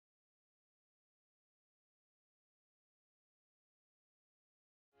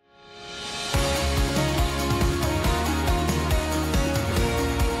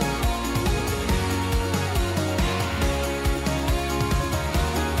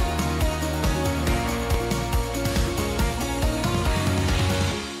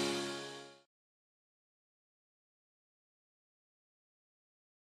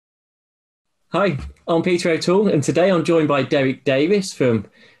Hi, I'm Peter O'Toole, and today I'm joined by Derek Davies from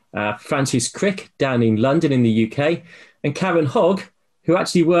Francis Crick down in London in the UK, and Karen Hogg, who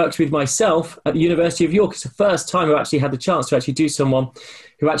actually works with myself at the University of York. It's the first time I've actually had the chance to actually do someone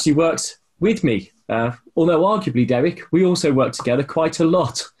who actually works with me. Although arguably, Derek, we also work together quite a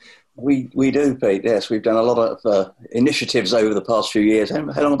lot. We do, Pete. Yes, we've done a lot of initiatives over the past few years. How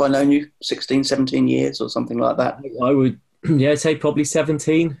long have I known you? 16, 17 years or something like that? I would, yeah, say probably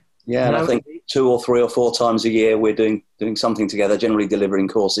 17. Yeah, and I think 2 or 3 or 4 times a year we're doing something together, generally delivering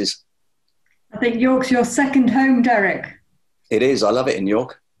courses. I think York's your second home, Derek. It is. I love it in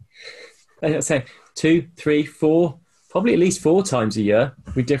York. I'd say 2, 3, 4, probably at least 4 times a year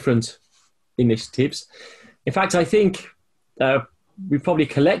with different initiatives. In fact, I think we probably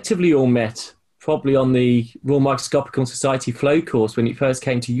collectively all met probably on the Royal Microscopical Society Flow course when it first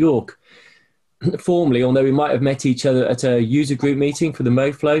came to York. Formally, although we might have met each other at a user group meeting for the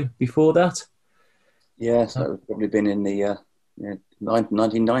MoFlow before that. Yes, that would probably been in the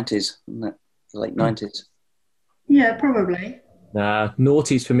 1990s, isn't it? The late 90s. Yeah, probably. Nah,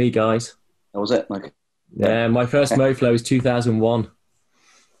 noughties for me, guys. That was it? Okay. Yeah, my first MoFlow was 2001.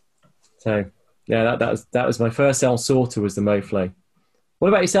 So, yeah, that was my first cell sorter was the MoFlow. What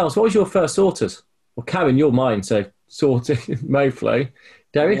about yourselves? What was your first sorters? Well, Karen, you're mine, so sorter, MoFlow.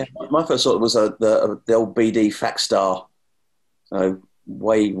 Derek? Yeah, my first sorter was the old BD Facstar. So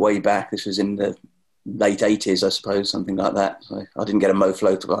way back. This was in the late 80s, I suppose, something like that. So I didn't get a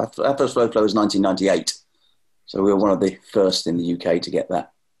MoFlow. Our first MoFlow was 1998. So we were one of the first in the UK to get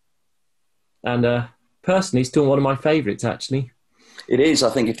that. And personally, still one of my favourites, actually. It is. I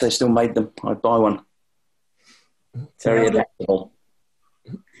think if they still made them, I'd buy one. Very adaptable.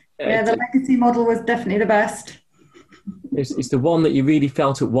 Yeah, the legacy model was definitely the best. It's the one that you really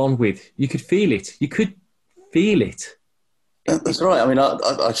felt at one with. You could feel it. You could feel it. That's right. I mean,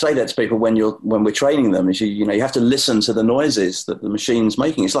 I say that to people when we're training them. Is you have to listen to the noises that the machine's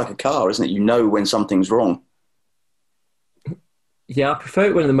making. It's like a car, isn't it? You know when something's wrong. Yeah, I prefer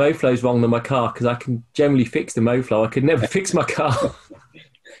it when the MoFlow's wrong than my car because I can generally fix the MoFlow. I could never fix my car.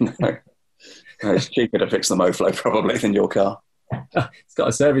 No, it's cheaper to fix the MoFlow probably than your car. It's got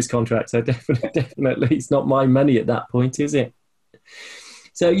a service contract, so definitely it's not my money at that point, is it?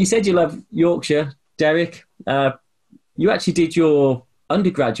 So you said you love Yorkshire, Derek. You actually did your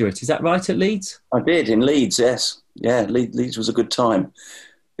undergraduate, is that right, at Leeds? I did, in Leeds, yes. Yeah, Leeds was a good time.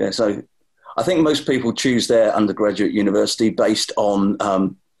 Yeah, so I think most people choose their undergraduate university based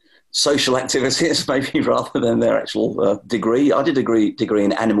on social activities, maybe rather than their actual degree. I did a degree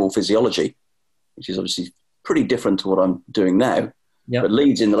in animal physiology, which is obviously pretty different to what I'm doing now. Yep. But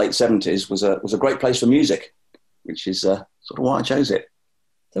Leeds in the late 70s was a great place for music, which is sort of why I chose it.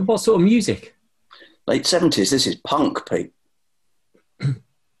 So what sort of music? Late 70s, this is punk, Pete.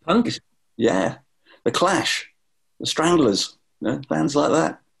 Punk? Yeah. The Clash, the Stranglers, bands like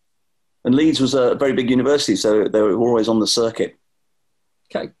that. And Leeds was a very big university, so they were always on the circuit.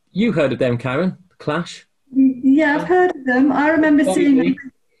 Okay. You heard of them, Karen? The Clash? Yeah, I've heard of them. I remember seeing them.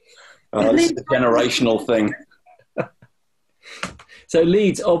 This is a generational thing. So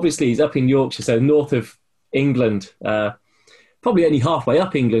Leeds, obviously, is up in Yorkshire, so north of England. Probably only halfway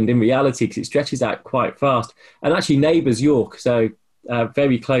up England in reality because it stretches out quite fast. And actually neighbours York, so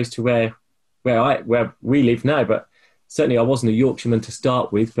very close to where we live now. But certainly I wasn't a Yorkshireman to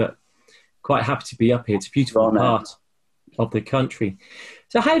start with, but quite happy to be up here. It's a beautiful part of the country.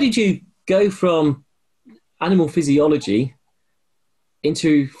 So how did you go from animal physiology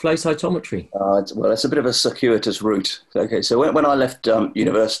into flow cytometry? Well, it's a bit of a circuitous route. Okay, so when I left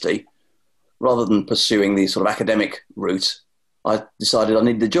university, rather than pursuing the sort of academic route, I decided I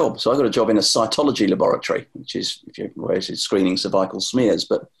needed a job. So I got a job in a cytology laboratory, which is screening cervical smears.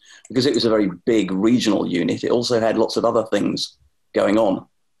 But because it was a very big regional unit, it also had lots of other things going on.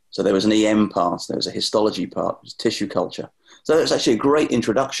 So there was an EM part, there was a histology part, there was tissue culture. So it's actually a great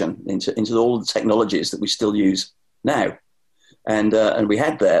introduction into all the technologies that we still use now. And we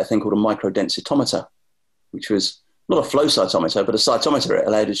had there a thing called a microdensitometer, which was not a flow cytometer, but a cytometer. It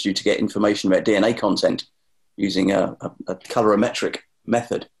allowed us to get information about DNA content using a colorimetric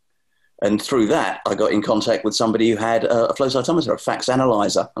method. And through that, I got in contact with somebody who had a flow cytometer, a fax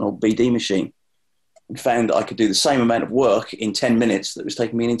analyzer, an old BD machine, and found that I could do the same amount of work in 10 minutes that was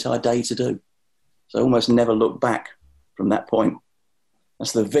taking me an entire day to do. So I almost never looked back from that point.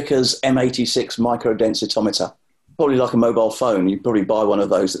 That's the Vickers M86 microdensitometer. Probably like a mobile phone. You'd probably buy one of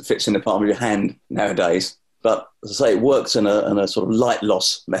those that fits in the palm of your hand nowadays. But as I say, it works in a sort of light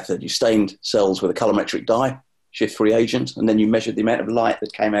loss method. You stained cells with a colorimetric dye, shift-free agent, and then you measured the amount of light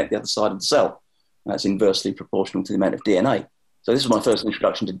that came out the other side of the cell. And that's inversely proportional to the amount of DNA. So this was my first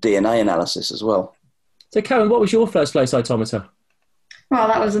introduction to DNA analysis as well. So Karen, what was your first flow cytometer? Well,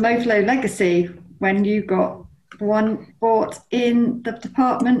 that was a MoFlow Legacy when you got one bought in the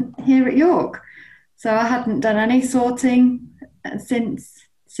department here at York. So I hadn't done any sorting since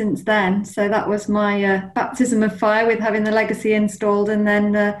then. So that was my baptism of fire with having the Legacy installed, and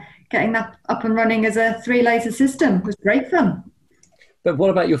then getting that up and running as a 3-laser system. It was great fun. But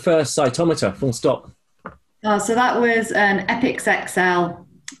what about your first cytometer, full stop? So that was an Epix XL.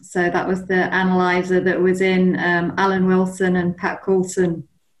 So that was the analyzer that was in Alan Wilson and Pat Coulson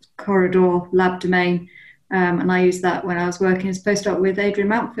corridor lab domain. And I used that when I was working as postdoc with Adrian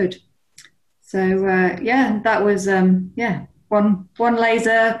Mountford. So that was one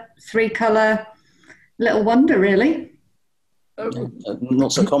laser, 3-color, little wonder really.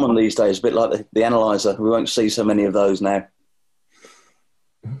 Not so common these days, a bit like the analyzer. We won't see so many of those now.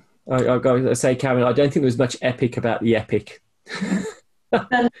 I've got to say, Karen, I don't think there's much epic about the Epic.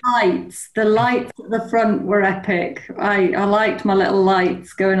 The lights at the front were epic. I liked my little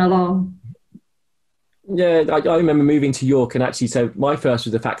lights going along. Yeah, I remember moving to York, and actually, so my first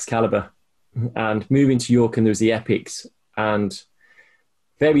was the Fax Caliber, and moving to York, and there was the Epics, and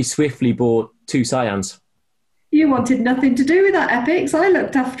very swiftly bought 2 Cyans. You wanted nothing to do with that Epix. I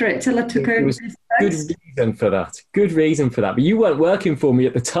looked after it till I took over this post. Good reason for that. Good reason for that. But you weren't working for me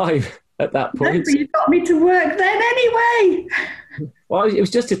at the time at that point. No, but you got me to work then anyway. Well, it was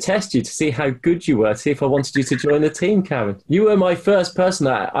just to test you, to see how good you were, to see if I wanted you to join the team, Karen. You were my first person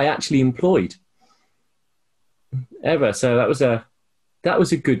that I actually employed ever. So that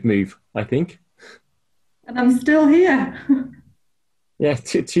was a good move, I think. And I'm still here. Yeah,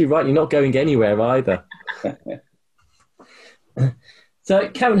 too right. You're not going anywhere either. So,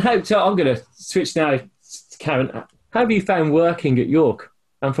 Karen, so I'm going to switch now. Karen, how have you found working at York?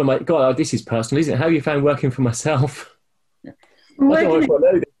 And for this is personal, isn't it? How have you found working for myself? You're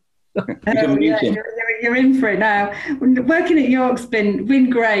in for it now. Working at York's been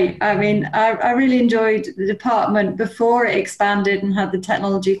great. I mean, I really enjoyed the department before it expanded and had the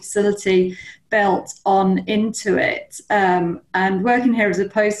technology facility built on into it. And working here as a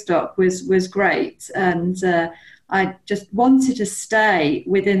postdoc was great. And I just wanted to stay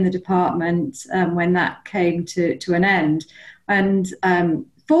within the department when that came to an end. And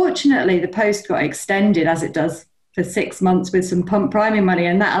fortunately, the post got extended, as it does, for 6 months with some pump priming money,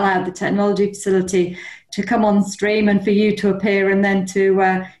 and that allowed the technology facility to come on stream and for you to appear and then to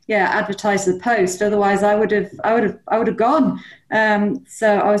advertise the post. Otherwise, I would have gone.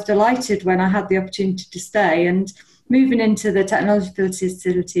 So I was delighted when I had the opportunity to stay, and moving into the technology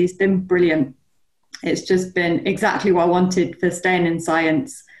facility has been brilliant. It's just been exactly what I wanted for staying in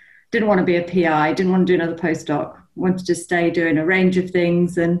science. Didn't want to be a PI, didn't want to do another postdoc. Wanted to stay doing a range of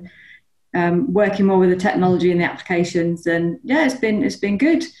things and working more with the technology and the applications. And yeah, it's been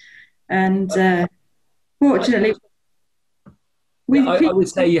good. And fortunately, I would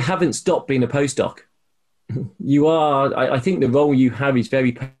say you haven't stopped being a postdoc. You are. I think the role you have is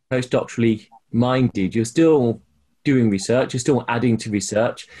very postdoctorally minded. You're still doing research. You're still adding to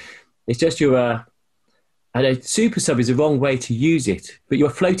research. It's just and a super sub is the wrong way to use it, but you're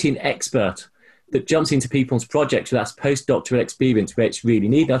a floating expert that jumps into people's projects. So that's postdoctoral experience where it's really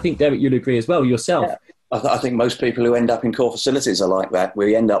needed. I think, Derek, you'll agree as well yourself. Yeah. I think most people who end up in core facilities are like that.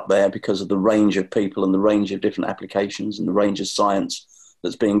 We end up there because of the range of people and the range of different applications and the range of science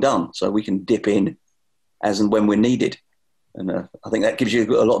that's being done. So we can dip in as and when we're needed. And I think that gives you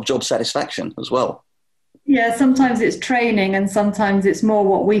a lot of job satisfaction as well. Yeah, sometimes it's training and sometimes it's more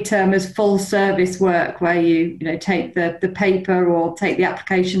what we term as full service work, where you take the paper or take the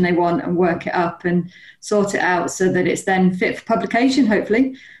application they want and work it up and sort it out so that it's then fit for publication,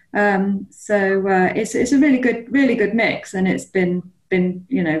 hopefully. So it's a really good mix, and it's been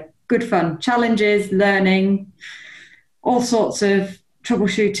good fun, challenges, learning, all sorts of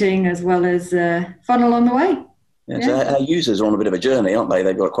troubleshooting, as well as fun along the way. Yeah, so our users are on a bit of a journey, aren't they?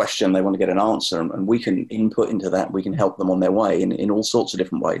 They've got a question, they want to get an answer, and we can input into that. We can help them on their way in all sorts of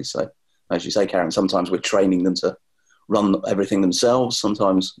different ways. So, as you say, Karen, sometimes we're training them to run everything themselves.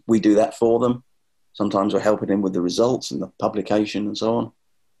 Sometimes we do that for them. Sometimes we're helping them with the results and the publication and so on.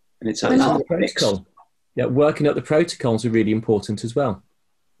 And it's a protocol. Yeah, working up the protocols are really important as well.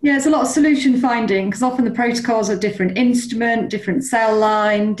 Yeah, it's a lot of solution finding, because often the protocols are different instrument, different cell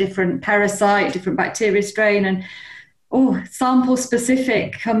line, different parasite, different bacteria strain, and sample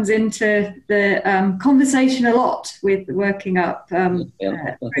specific comes into the conversation a lot with working up. I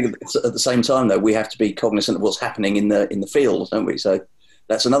think at the same time, though, we have to be cognizant of what's happening in the field, don't we? So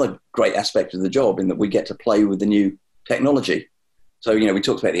that's another great aspect of the job, in that we get to play with the new technology. So we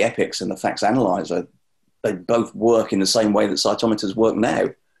talked about the Epics and the fax analyzer. they both work in the same way that cytometers work now,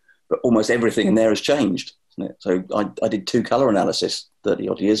 but almost everything in there has changed, isn't it? So I did 2 colour analysis 30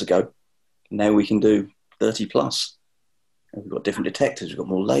 odd years ago. Now we can do 30 plus. And we've got different detectors, we've got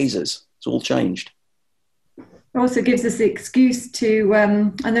more lasers. It's all changed. It also gives us the excuse to,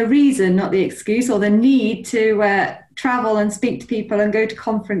 and the reason, not the excuse, or the need to travel and speak to people and go to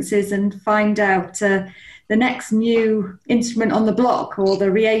conferences and find out the next new instrument on the block or the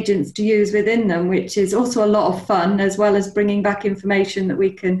reagents to use within them, which is also a lot of fun, as well as bringing back information that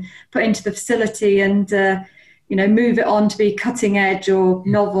we can put into the facility and move it on to be cutting edge or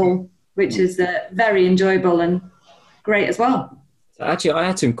novel, which is very enjoyable and great as well. Actually, I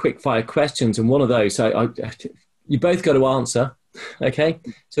had some quick fire questions, and one of those, you both got to answer, okay?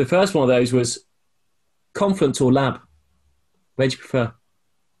 So the first one of those was conference or lab? Where do you prefer?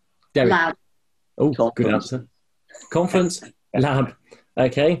 Derek? Lab. Oh, good answer. Conference, lab.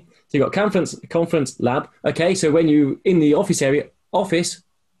 Okay, so you got conference, lab. Okay, so when you in the office area, office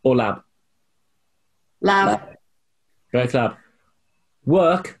or lab? Lab. Both lab.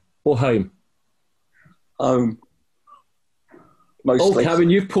 Work or home? Home. Mostly. Oh,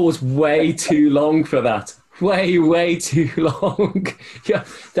 Karen, you've paused way too long for that. Way too long. Yeah,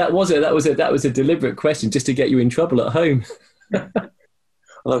 that was a deliberate question just to get you in trouble at home.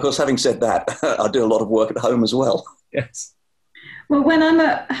 Well, of course, having said that, I do a lot of work at home as well. Yes. Well, when I'm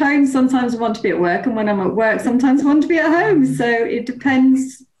at home, sometimes I want to be at work, and when I'm at work, sometimes I want to be at home. So it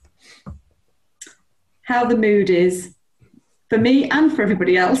depends how the mood is for me and for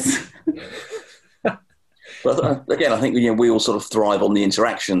everybody else. But again, I think we all sort of thrive on the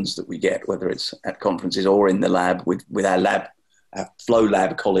interactions that we get, whether it's at conferences or in the lab with our flow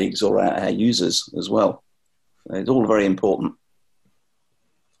lab colleagues or our users as well. It's all very important.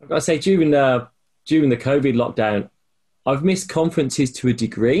 I've got to say, during the COVID lockdown, I've missed conferences to a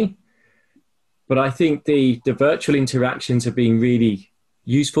degree, but I think the virtual interactions have been really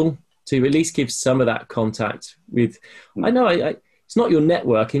useful to at least give some of that contact with. I know it's not your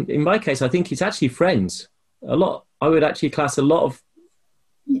network. In my case, I think it's actually friends. I would actually class a lot of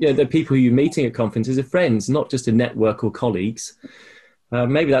the people who you're meeting at conferences are friends, not just a network or colleagues.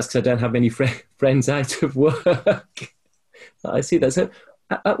 Maybe that's because I don't have many friends out of work. I see that. So,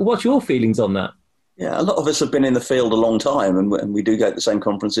 what's your feelings on that? Yeah, a lot of us have been in the field a long time, and we do go to the same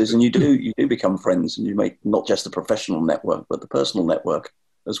conferences, and you do become friends, and you make not just the professional network, but the personal network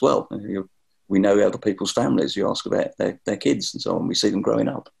as well. We know other people's families. You ask about their kids and so on. We see them growing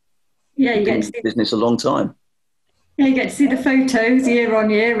up. Yeah, you get to see business a long time. Yeah, you get to see the photos year on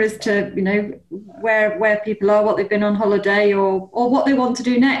year as to where people are, what they've been on holiday, or what they want to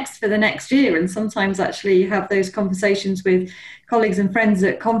do next for the next year. And sometimes actually you have those conversations with colleagues and friends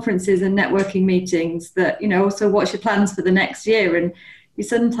at conferences and networking meetings that also what's your plans for the next year, and you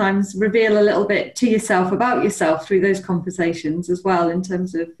sometimes reveal a little bit to yourself about yourself through those conversations as well, in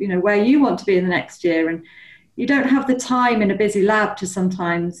terms of where you want to be in the next year. And you don't have the time in a busy lab to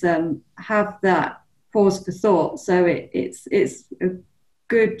sometimes have that pause for thought. So it's a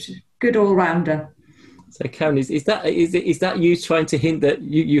good all-rounder. So Karen, is that you trying to hint that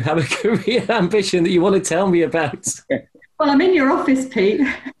you have a career ambition that you want to tell me about? Well, I'm in your office, Pete.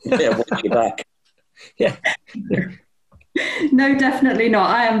 Yeah, watch your back. Yeah. No, definitely not.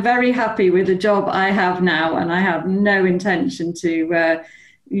 I am very happy with the job I have now, and I have no intention to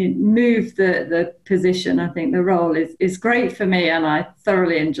move the position. I think the role is great for me, and I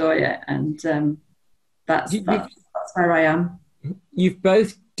thoroughly enjoy it. And that's where I am. You've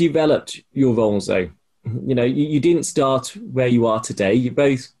both developed your roles, though. You didn't start where you are today. You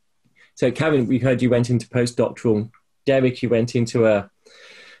both. So, Karen, we heard you went into postdoctoral. Derek, you went into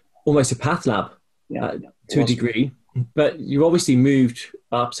almost a path lab to a degree, but you obviously moved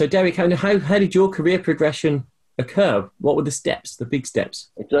up. So, Derek, how did your career progression occur? What were the steps, the big steps?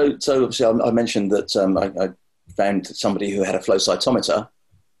 So obviously, I mentioned that I found somebody who had a flow cytometer.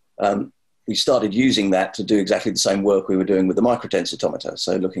 We started using that to do exactly the same work we were doing with the microdensitometer,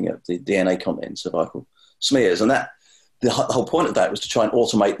 so looking at the DNA content in cervical smears. And the whole point of that was to try and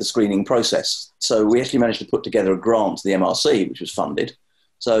automate the screening process. So we actually managed to put together a grant to the MRC, which was funded.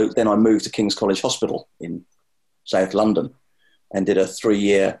 So then I moved to King's College Hospital in South London and did a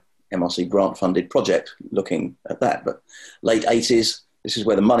 3-year MRC grant-funded project looking at that. But late 80s, this is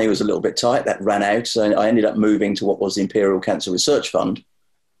where the money was a little bit tight. That ran out. So I ended up moving to what was the Imperial Cancer Research Fund,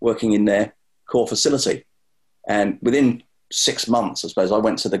 working in their core facility. And within 6 months, I suppose, I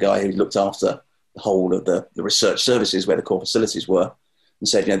went to the guy who looked after the whole of the research services where the core facilities were and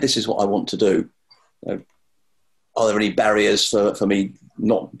said, this is what I want to do. Are there any barriers for me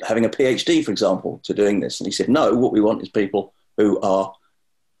not having a PhD, for example, to doing this? And he said, no, what we want is people who are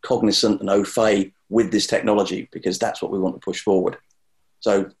cognizant and au fait with this technology, because that's what we want to push forward.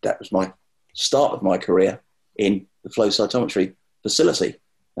 So that was my start of my career in the flow cytometry facility.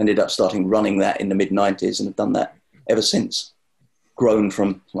 Ended up starting running that in the mid-90s and have done that ever since. Grown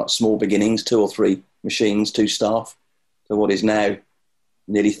from like small beginnings, 2 or 3 machines, 2 staff, to what is now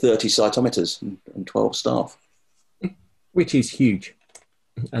nearly 30 cytometers and 12 staff. Which is huge.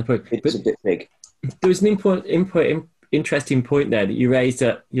 It's a bit big. There was an interesting point there that you raised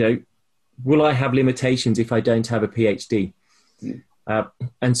that, will I have limitations if I don't have a PhD?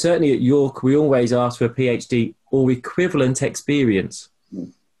 And certainly at York, we always ask for a PhD or equivalent experience.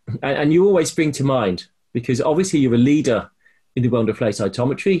 And you always spring to mind, because obviously you're a leader in the world of flow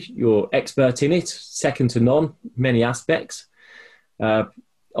cytometry. You're expert in it, second to none, many aspects.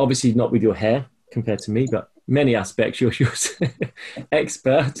 Obviously not with your hair compared to me, but many aspects you're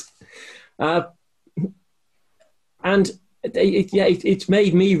expert. And it's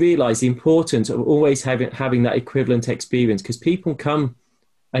made me realise the importance of always having that equivalent experience, because people come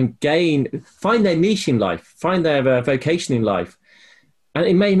and find their niche in life, find their vocation in life. And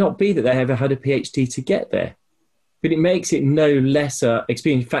it may not be that they ever had a PhD to get there, but it makes it no lesser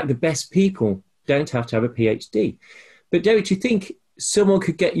experience. In fact, the best people don't have to have a PhD. But Derek, do you think someone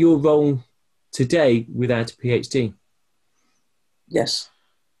could get your role today without a PhD? Yes,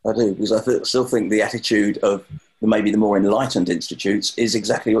 I do, because I still think the attitude of maybe the more enlightened institutes is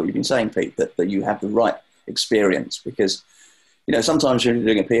exactly what you've been saying, Pete, that you have the right experience. Because, sometimes when you're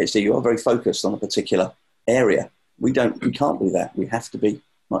doing a PhD, you are very focused on a particular area. We can't do that. We have to be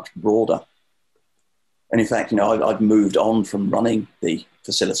much broader. And in fact, I've moved on from running the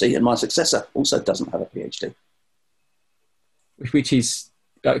facility, and my successor also doesn't have a PhD. Which is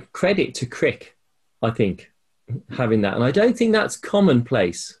credit to Crick, I think, having that. And I don't think that's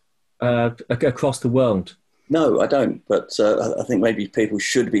commonplace across the world. No, I don't. But I think maybe people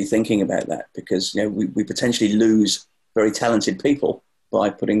should be thinking about that, because we potentially lose very talented people by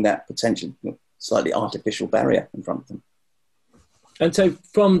putting that potential slightly artificial barrier in front of them. And so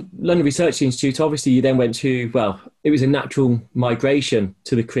from London Research Institute, obviously you then went to, it was a natural migration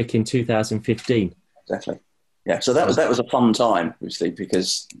to the Crick in 2015. Exactly. Yeah, so that was a fun time, obviously,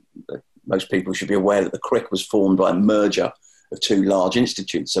 because most people should be aware that the Crick was formed by a merger of 2 large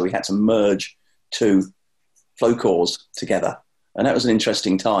institutes. So we had to merge 2 flow cores together. And that was an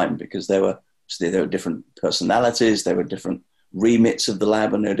interesting time, because there were different personalities, there were different remits of the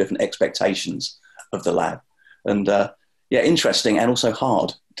lab, and there were different expectations of the lab. And interesting and also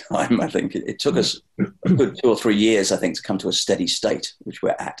hard time, I think. It took us a good 2 or 3 years, I think, to come to a steady state, which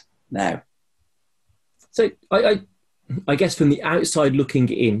we're at now. So I guess from the outside looking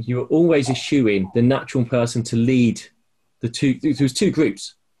in, you were always eschewing the natural person to lead the 2. There was 2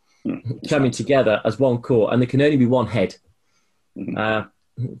 groups coming together as one core, and there can only be one head.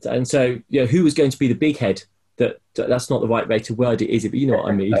 And so, who was going to be the big head? That's not the right way to word it, is it? But you know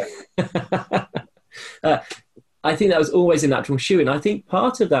what I mean. I think that was always a natural shoe. And I think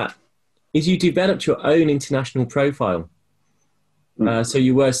part of that is you developed your own international profile. So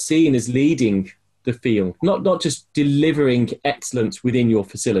you were seen as leading the field, not just delivering excellence within your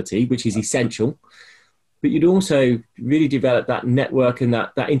facility, which is essential, but you'd also really develop that network and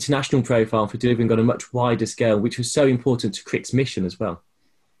that international profile for delivering on a much wider scale, which was so important to Crick's mission as well.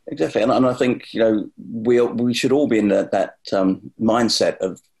 Exactly. And I think, we should all be in that mindset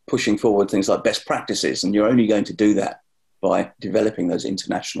of pushing forward things like best practices. And you're only going to do that by developing those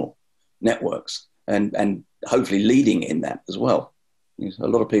international networks and hopefully leading in that as well. A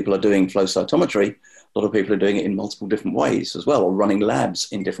lot of people are doing flow cytometry. A lot of people are doing it in multiple different ways as well, or running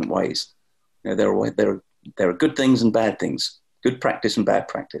labs in different ways. There are good things and bad things, good practice and bad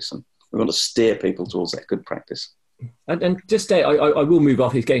practice. And we want to steer people towards that good practice. And just stay, I will move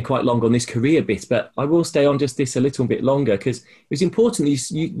off, it's getting quite long on this career bit, but I will stay on just this a little bit longer, because it was important.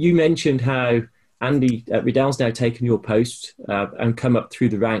 You mentioned how Andy Riddell's now taken your post and come up through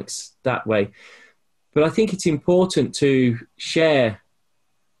the ranks that way. But I think it's important to share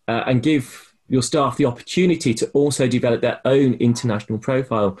and give your staff the opportunity to also develop their own international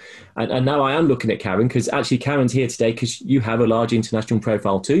profile. And now I am looking at Karen, because actually Karen's here today because you have a large international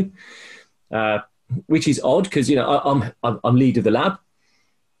profile too. Which is odd, because I'm lead of the lab,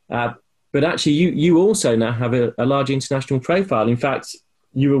 but actually you also now have a large international profile. In fact,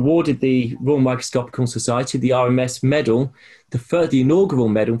 you awarded the Royal Microscopical Society the RMS medal, the inaugural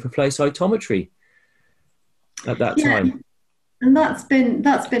medal for flow cytometry at that time. And that's been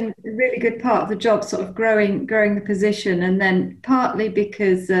a really good part of the job, sort of growing the position, and then partly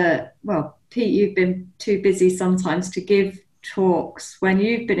because Pete, you've been too busy sometimes to give talks when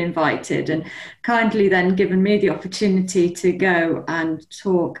you've been invited, and kindly then given me the opportunity to go and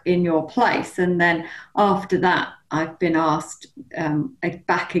talk in your place. And then after that, I've been asked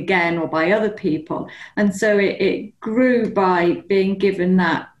back again or by other people. And so it grew by being given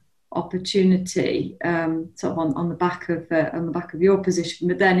that opportunity, sort of on the back of your position,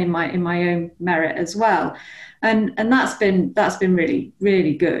 but then in my own merit as well. And that's been really,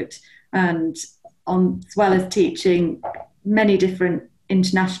 really good. And as well as teaching many different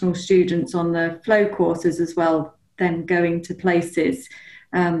international students on the flow courses as well, then going to places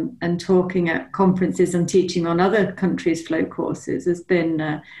and talking at conferences and teaching on other countries' flow courses has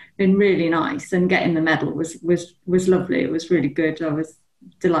been really nice. And getting the medal was lovely. It was really good. I was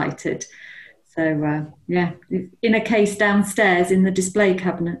delighted. So in a case downstairs in the display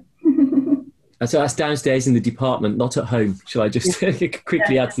cabinet. So that's downstairs in the department, not at home. Shall I just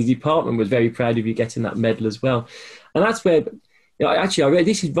quickly add, the department was very proud of you getting that medal as well. And that's where, actually, I read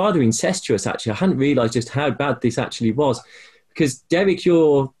this is rather incestuous, actually. I hadn't realised just how bad this actually was. Because, Derek,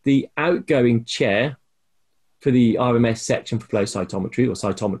 you're the outgoing chair for the RMS section for flow cytometry, or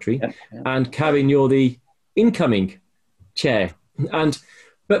cytometry. Yeah. And, Karen, you're the incoming chair.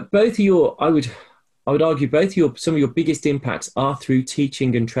 But both of your, I would argue, some of your biggest impacts are through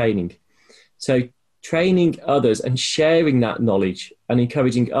teaching and training. So training others and sharing that knowledge and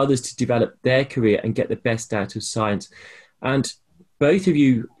encouraging others to develop their career and get the best out of science. And both of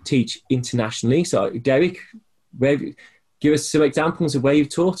you teach internationally. So Derek, give us some examples of where you've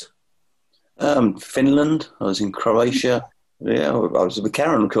taught. Finland. I was in Croatia. Yeah, I was with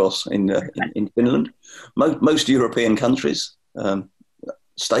Karen, of course, in Finland. Most European countries,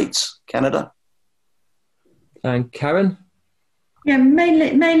 States, Canada. And Karen? Yeah,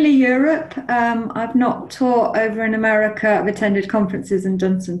 mainly Europe. I've not taught over in America. I've attended conferences and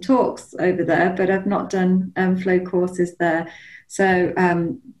done some talks over there, but I've not done flow courses there. So,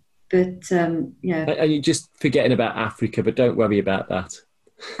 And you're just forgetting about Africa, but don't worry about that.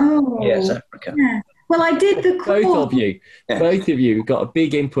 Oh, yes, Africa. Yeah. Well, I did the course. Both of you got a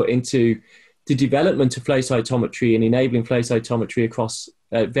big input into the development of flow cytometry and enabling flow cytometry across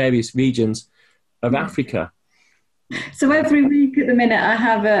various regions of Africa. So every week at the minute, I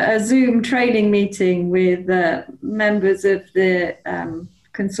have a Zoom training meeting with members of the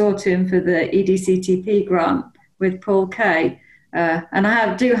consortium for the EDCTP grant with Paul Kay. And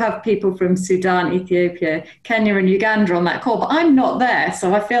I do have people from Sudan, Ethiopia, Kenya and Uganda on that call, but I'm not there.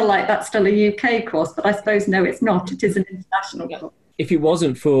 So I feel like that's still a UK course, but I suppose, no, it's not. It is an international course. If it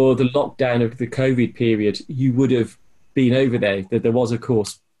wasn't for the lockdown of the COVID period, you would have been over there. There was a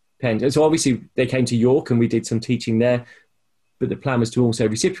course penned. So obviously they came to York and we did some teaching there, but the plan was to also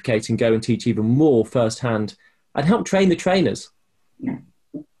reciprocate and go and teach even more firsthand and help train the trainers. Yeah.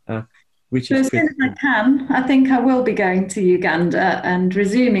 Which so is as soon as I can, I think I will be going to Uganda and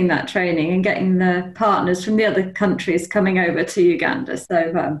resuming that training and getting the partners from the other countries coming over to Uganda.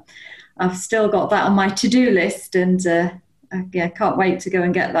 So I've still got that on my to-do list, and can't wait to go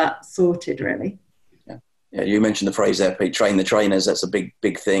and get that sorted, really. Yeah, you mentioned the phrase there, Pete, train the trainers. That's a big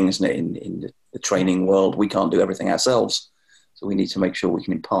thing, isn't it, in the training world? We can't do everything ourselves. So we need to make sure we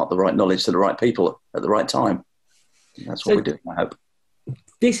can impart the right knowledge to the right people at the right time. And that's what we're doing, I hope.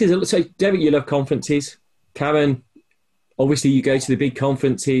 So, Derek, you love conferences. Karen, obviously you go to the big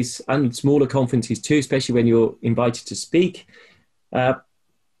conferences and smaller conferences too, especially when you're invited to speak.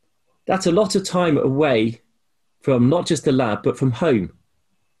 That's a lot of time away from not just the lab, but from home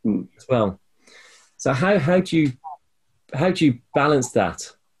as well. So how do you balance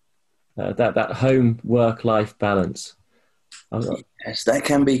that home work life balance? Yes, that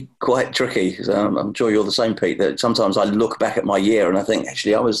can be quite tricky. I'm sure you're the same, Pete, that sometimes I look back at my year and I think,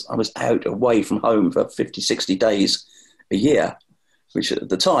 actually, I was out away from home for 50, 60 days a year, which at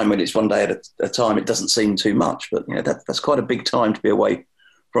the time, when it's one day at a time, it doesn't seem too much. But that's quite a big time to be away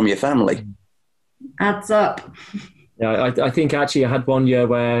from your family. Adds up. Yeah, I think actually I had one year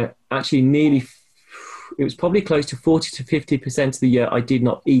where actually it was probably close to 40 to 50% of the year I did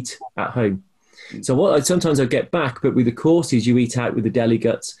not eat at home. So sometimes I get back, but with the courses, you eat out with the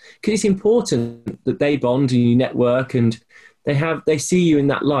delegates because it's important that they bond and you network and they see you in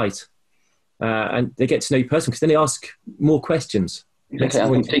that light and they get to know you personally because then they ask more questions. Okay,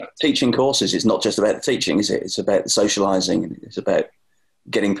 I think teaching courses is not just about the teaching, is it? It's about the socialising and it's about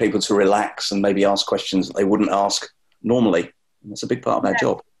getting people to relax and maybe ask questions that they wouldn't ask normally. And that's a big part of our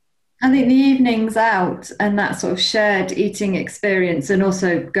job. I think the evenings out and that sort of shared eating experience and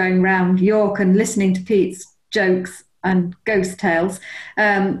also going around York and listening to Pete's jokes and ghost tales,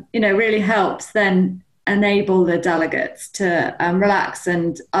 really helps then enable the delegates to relax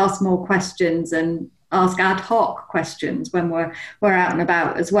and ask more questions and ask ad hoc questions when we're out and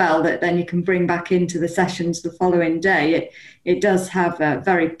about as well, that then you can bring back into the sessions the following day. It does have a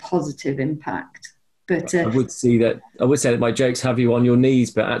very positive impact. But I would say that my jokes have you on your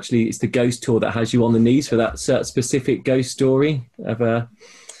knees, but actually it's the ghost tour that has you on the knees for that specific ghost story of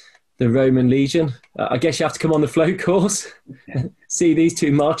the Roman legion. I guess you have to come on the float course, see these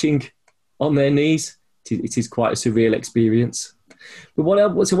two marching on their knees. It is quite a surreal experience. But what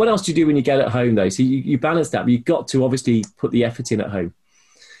else do you do when you get at home, though? So you balance that, but you've got to obviously put the effort in at home.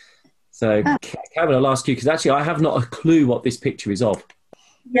 So, Karen, I'll ask you, because actually I have not a clue what this picture is of.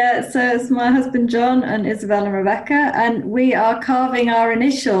 Yeah, so it's my husband John and Isabel and Rebecca, and we are carving our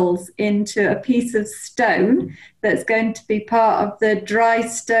initials into a piece of stone that's going to be part of the dry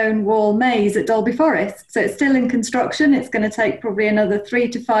stone wall maze at Dolby Forest. So it's still in construction. It's going to take probably another 3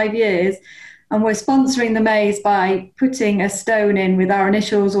 to 5 years. And we're sponsoring the maze by putting a stone in with our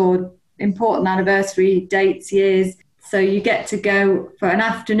initials or important anniversary dates, years. So you get to go for an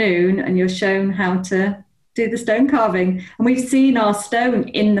afternoon and you're shown how to do the stone carving. And we've seen our stone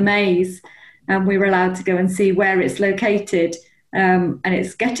in the maze, and we were allowed to go and see where it's located. And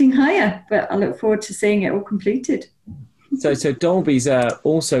it's getting higher, but I look forward to seeing it all completed. So Dolby's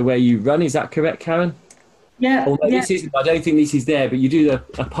also where you run, is that correct, Karen? Yeah. Although yeah. I don't think this is there, but you do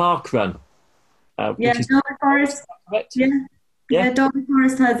a park run. Yeah, Dolby Forest. Yeah, Dolby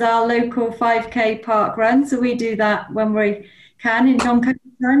Forest has our local 5K park run, so we do that when we can in non-COVID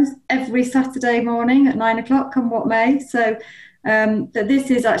times every Saturday morning at 9 o'clock, come what may. So this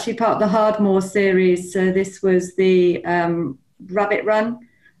is actually part of the Hardmoor series. So this was the rabbit run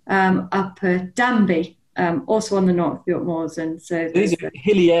up Danby, also on the North York Moors. And so these are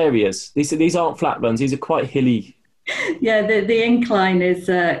hilly areas. These aren't flat runs. These are quite hilly. Yeah, the incline is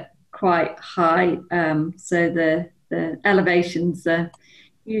quite high. So the elevations are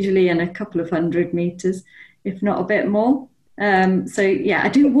usually in a couple of 100 meters, if not a bit more. So yeah, I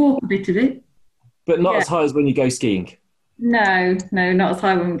do walk a bit of it, but not as high as when you go skiing. No, not as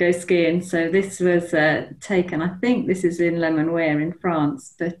high when we go skiing. So this was taken, I think this is in Le Monnier in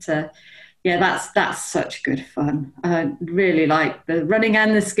France, but yeah, that's such good fun. I really like the running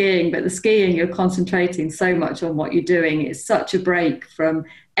and the skiing, but the skiing, you're concentrating so much on what you're doing. It's such a break from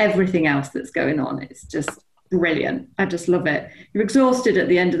everything else that's going on. It's just brilliant. I just love it. You're exhausted at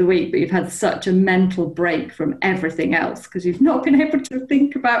the end of the week, but you've had such a mental break from everything else because you've not been able to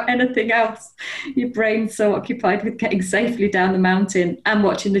think about anything else. Your brain's so occupied with getting safely down the mountain and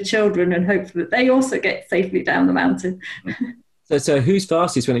watching the children and hope that they also get safely down the mountain. So who's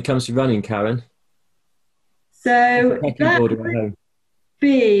fastest when it comes to running, Karen? So I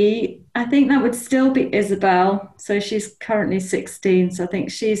think that would still be Isabel. So she's currently 16. So I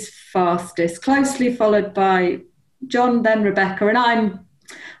think she's fastest, closely followed by John, then Rebecca. And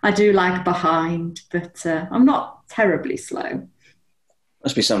I do lag behind, but I'm not terribly slow.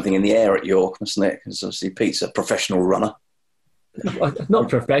 Must be something in the air at York, mustn't it? Because obviously Pete's a professional runner. Not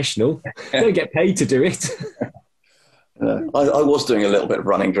professional. Don't get paid to do it. I was doing a little bit of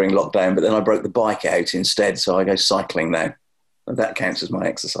running during lockdown, but then I broke the bike out instead. So I go cycling now. That counts as my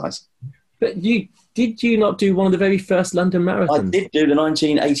exercise. But did you not do one of the very first London marathons? I did do the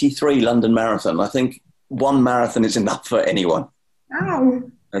 1983 London Marathon. I think one marathon is enough for anyone. Oh.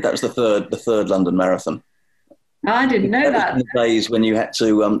 That was the third London Marathon. I didn't know that. In the days when you had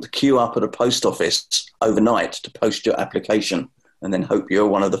to queue up at a post office overnight to post your application and then hope you're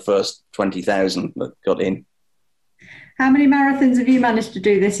one of the first 20,000 that got in. How many marathons have you managed to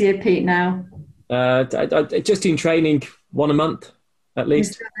do this year, Pete, now? Just in training, one a month at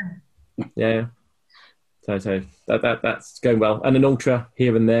least. Yeah. So that's going well. And an ultra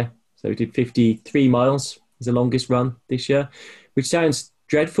here and there. So we did 53 miles as the longest run this year, which sounds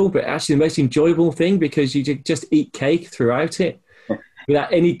dreadful, but actually the most enjoyable thing because you just eat cake throughout it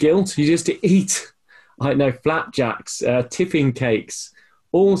without any guilt. You just eat, I don't know, flapjacks, tiffin cakes,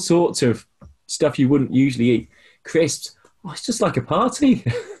 all sorts of stuff you wouldn't usually eat. Crisps. Oh, it's just like a party.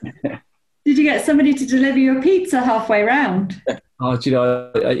 Did you get somebody to deliver your pizza halfway round? Oh, do you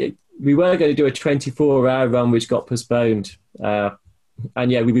know, we were going to do a 24-hour run, which got postponed.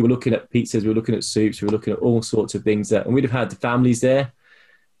 And yeah, we were looking at pizzas, we were looking at soups, we were looking at all sorts of things and we'd have had the families there.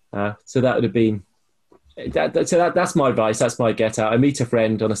 So that would have been, that's my advice, that's my get out. I meet a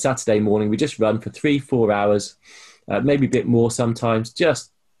friend on a Saturday morning, we just run for 3-4 hours, maybe a bit more sometimes,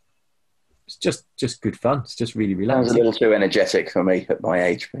 it's just good fun. It's just really relaxing. Sounds a little too energetic for me at my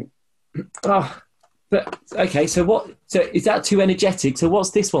age, Pete. Oh, but okay. So is that too energetic? So what's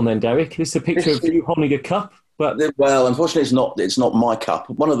this one then, Derek? This is a picture of you holding a cup But Well, unfortunately, it's not my cup.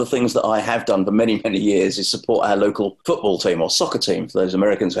 One of the things that I have done for many, many years is support our local football team or soccer team, for those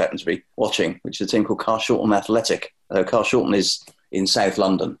Americans who happen to be watching, which is a team called Carshalton Athletic. Carshalton is in South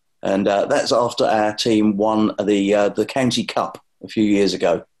London. And that's after our team won the County Cup a few years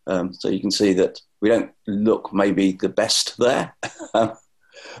ago. So you can see that we don't look maybe the best there. But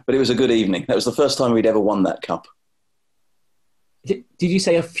it was a good evening. That was the first time we'd ever won that cup. Did you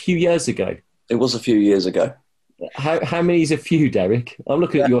say a few years ago? It was a few years ago. How many is a few, Derek? I'm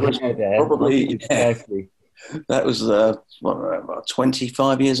looking at your hair there. Probably, yeah. That was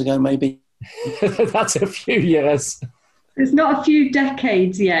 25 years ago, maybe. That's a few years. It's not a few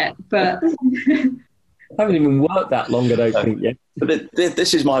decades yet, but... I haven't even worked that long, I don't think, yet. But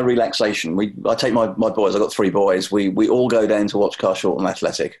this is my relaxation. I take my boys, I've got 3 boys, we all go down to watch Carshalton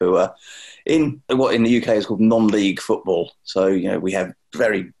Athletic, who are in what in the UK is called non-league football. So, we have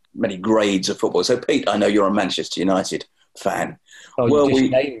very many grades of football. So, Pete, I know you're a Manchester United fan. Oh, you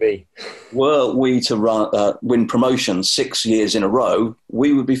just named me. Were we to win promotion 6 years in a row,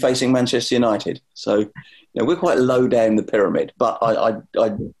 we would be facing Manchester United. So, we're quite low down the pyramid. But I've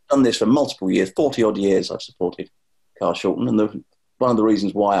done this for multiple years, 40-odd years I've supported Carshalton. And one of the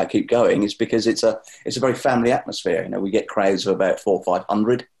reasons why I keep going is because it's a very family atmosphere. We get crowds of about 400 or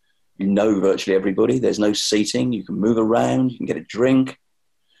 500. You know virtually everybody. There's no seating. You can move around. You can get a drink.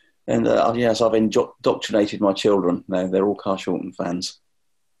 And yes, I've indoctrinated my children. They're all Carshalton fans.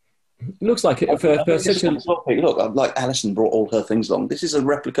 It looks like it for such a topic. Look, like Alison brought all her things along. This is a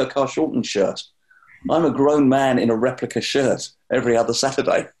replica Carshalton shirt. I'm a grown man in a replica shirt every other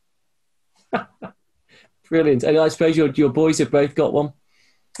Saturday. Brilliant. And I suppose your boys have both got one?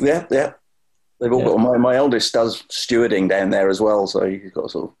 Yeah. They've all got one. My eldest does stewarding down there as well, so he's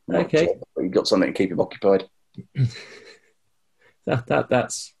got he's got something to keep him occupied.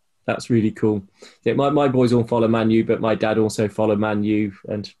 That's really cool. Yeah, my boys all follow Man U, but my dad also follow Man U,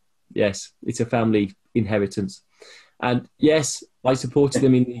 and yes, it's a family inheritance. And yes, I supported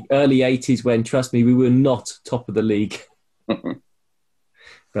them in the early 80s when, trust me, we were not top of the league.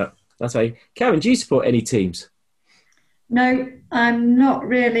 But that's right. Karen, do you support any teams? No, I'm not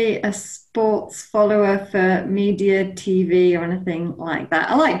really a sports follower for media, TV or anything like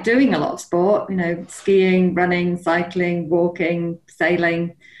that. I like doing a lot of sport, skiing, running, cycling, walking,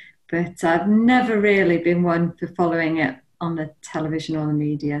 sailing, but I've never really been one for following it on the television or the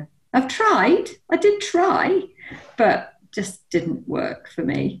media. I did try, but just didn't work for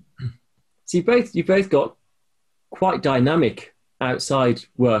me. So you both got quite dynamic outside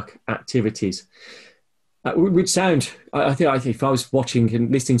work activities. Which sound, I think if I was watching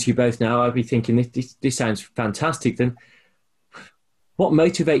and listening to you both now, I'd be thinking, this sounds fantastic. Then what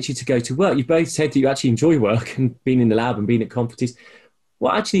motivates you to go to work? You both said that you actually enjoy work and being in the lab and being at conferences.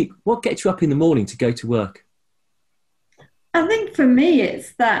 What gets you up in the morning to go to work? I think for me,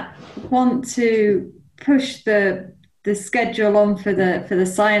 it's that want to push the schedule on for the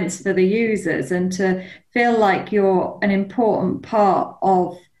science for the users and to feel like you're an important part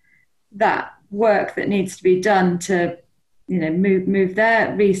of that work that needs to be done to move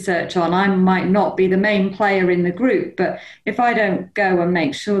their research on. I might not be the main player in the group, but if I don't go and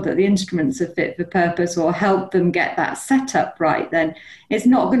make sure that the instruments are fit for purpose or help them get that set up right, then it's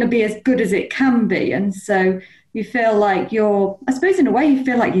not going to be as good as it can be. And so you feel like I suppose in a way you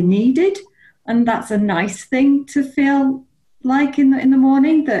feel like you're needed, and that's a nice thing to feel like in the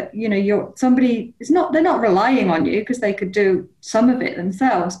morning, that you're somebody. They're not relying on you because they could do some of it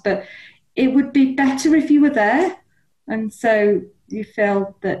themselves, but it would be better if you were there. And so you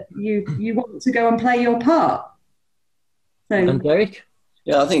feel that you want to go and play your part. So, and Derek?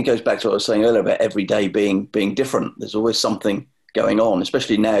 Yeah, I think it goes back to what I was saying earlier about every day being different. There's always something going on,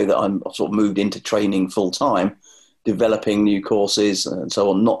 especially now that I'm sort of moved into training full time, developing new courses and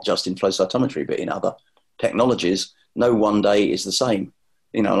so on, not just in flow cytometry, but in other technologies. No one day is the same.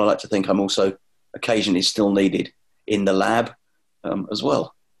 And I like to think I'm also occasionally still needed in the lab as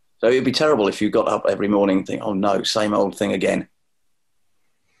well. So it'd be terrible if you got up every morning and think, oh no, same old thing again.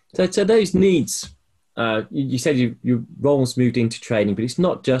 So those needs, you said your roles moved into training, but it's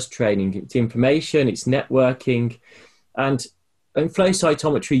not just training, it's information, it's networking. And Flow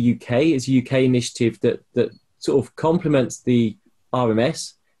Cytometry UK is a UK initiative that sort of complements the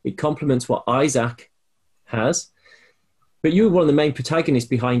RMS. It complements what Isaac has. But you were one of the main protagonists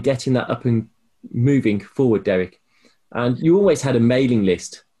behind getting that up and moving forward, Derek. And you always had a mailing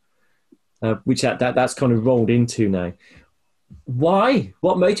list. Which that's kind of rolled into now. Why?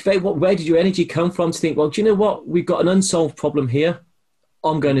 What motivated? Where did your energy come from to think, well, do you know what? We've got an unsolved problem here.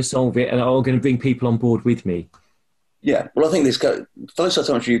 I'm going to solve it, and I'm going to bring people on board with me. Yeah, well, I think Flow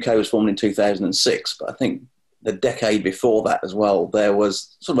Cytometry UK was formed in 2006, but I think the decade before that as well, there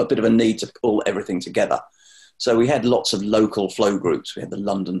was sort of a bit of a need to pull everything together. So we had lots of local flow groups. We had the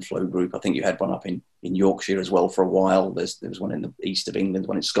London flow group. I think you had one up in Yorkshire as well for a while. There was one in the east of England,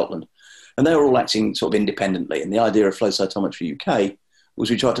 one in Scotland. And they were all acting sort of independently. And the idea of Flow Cytometry UK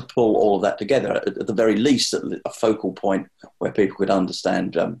was we tried to pull all of that together, at the very least at a focal point where people could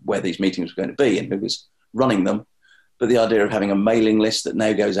understand where these meetings were going to be and who was running them. But the idea of having a mailing list that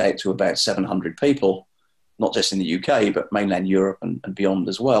now goes out to about 700 people, not just in the UK, but mainland Europe and beyond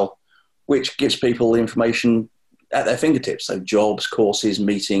as well, which gives people the information at their fingertips. So jobs, courses,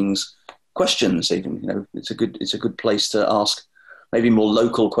 meetings, questions even. You know, it's a good place to ask maybe more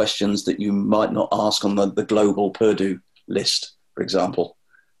local questions that you might not ask on the global Purdue list, for example.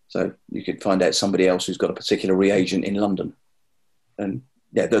 So you could find out somebody else who's got a particular reagent in London. And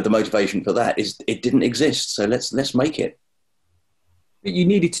yeah, the motivation for that is it didn't exist. So let's make it. But you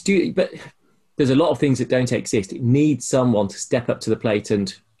needed to do, but there's a lot of things that don't exist. It needs someone to step up to the plate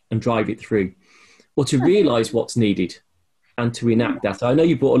and drive it through, or to realise what's needed and to enact that. I know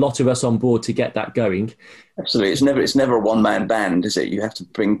you brought a lot of us on board to get that going. Absolutely. It's never a one-man band, is it? You have to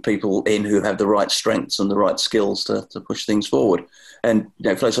bring people in who have the right strengths and the right skills to push things forward. And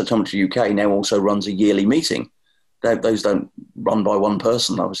Flow Cytometry UK now also runs a yearly meeting. Those don't run by one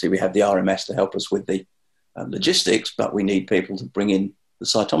person. Obviously, we have the RMS to help us with the logistics, but we need people to bring in the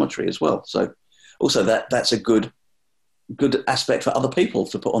cytometry as well. So also that's a good aspect for other people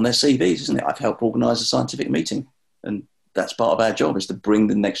to put on their CVs, isn't it? I've helped organise a scientific meeting, and that's part of our job, is to bring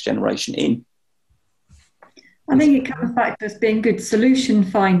the next generation in. I think it comes back to us being good solution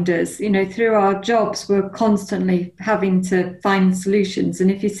finders. Through our jobs, we're constantly having to find solutions. And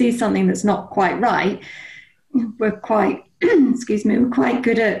if you see something that's not quite right, we're quite, we're quite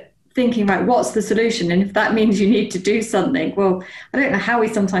good at thinking, right, what's the solution? And if that means you need to do something, well, I don't know how we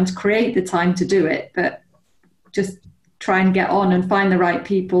sometimes create the time to do it, but just try and get on and find the right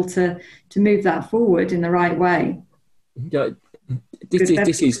people to move that forward in the right way. Yeah,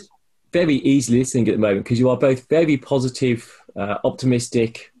 this is very easy listening at the moment, because you are both very positive,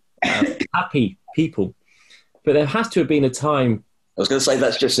 optimistic, happy people. But there has to have been a time... I was going to say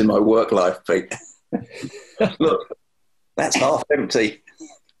that's just in my work life, Pete. Look, that's half empty.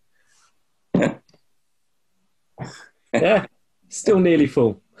 Yeah, still nearly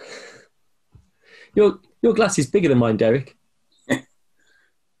full. Your glass is bigger than mine, Derek.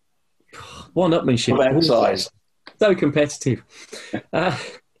 One-upmanship. About size. So competitive.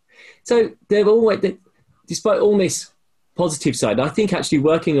 So they've always, despite all this positive side, I think actually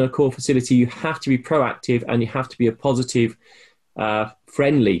working in a core facility, you have to be proactive and you have to be a positive,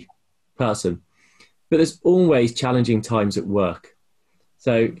 friendly person. But there's always challenging times at work.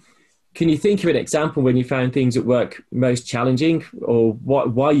 So can you think of an example when you found things at work most challenging, or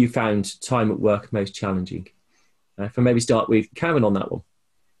why you found time at work most challenging? If I maybe start with Karen on that one.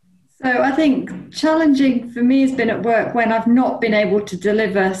 So I think challenging for me has been at work when I've not been able to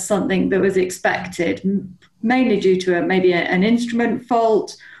deliver something that was expected, mainly due to maybe an instrument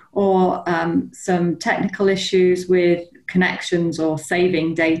fault or some technical issues with connections or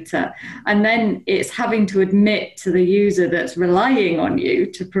saving data. And then it's having to admit to the user that's relying on you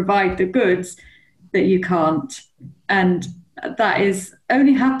to provide the goods that you can't. And that is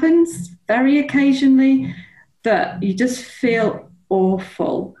only happens very occasionally, that you just feel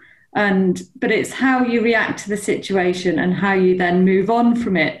awful. But it's how you react to the situation and how you then move on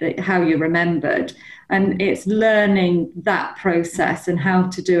from it, how you're remembered. And it's learning that process and how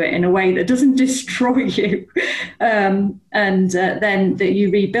to do it in a way that doesn't destroy you. Then that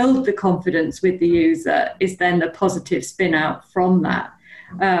you rebuild the confidence with the user is then the positive spin out from that.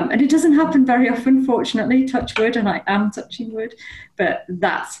 And it doesn't happen very often, fortunately, touch wood, and I am touching wood, but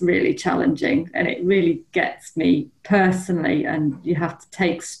that's really challenging and it really gets me personally, and you have to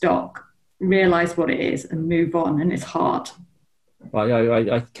take stock, realise what it is and move on, and it's hard.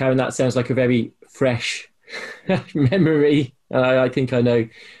 Right, Karen, that sounds like a very fresh memory. I think I know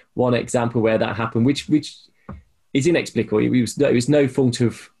one example where that happened, which is inexplicable. It was no fault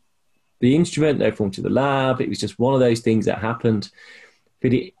of the instrument, no fault of the lab. It was just one of those things that happened.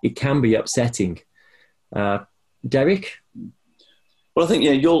 But it can be upsetting. Derek? Well, I think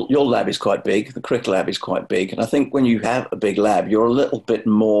your lab is quite big. The Crick lab is quite big. And I think when you have a big lab, you're a little bit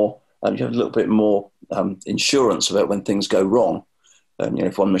more, you have a little bit more insurance about when things go wrong.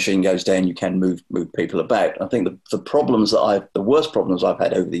 If one machine goes down, you can move people about. I think the worst problems I've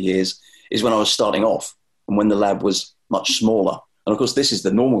had over the years is when I was starting off and when the lab was much smaller. And of course, this is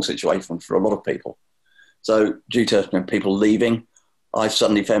the normal situation for a lot of people. So due to people leaving, I've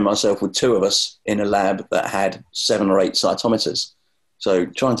suddenly found myself with two of us in a lab that had 7 or 8 cytometers. So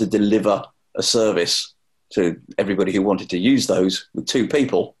trying to deliver a service to everybody who wanted to use those with 2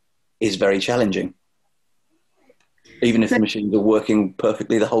 people is very challenging, even if the machines are working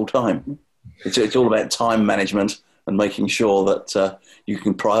perfectly the whole time. It's all about time management and making sure that you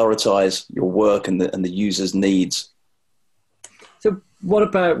can prioritize your work and the user's needs. So what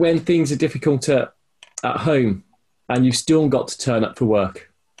about when things are difficult at home and you've still got to turn up for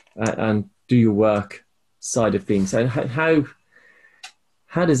work and do your work side of things? So how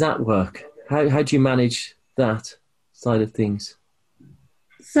does that work? How do you manage that side of things?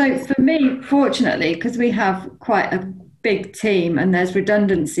 So for me, fortunately, because we have quite a big team and there's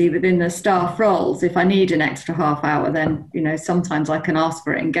redundancy within the staff roles, if I need an extra half hour, then, you know, sometimes I can ask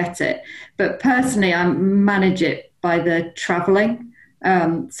for it and get it. But personally, I manage it by the travelling.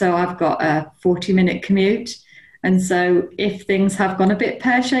 So I've got a 40-minute commute. And so if things have gone a bit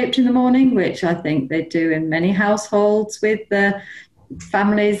pear-shaped in the morning, which I think they do in many households with the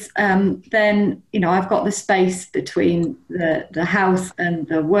families, then, you know, I've got the space between the house and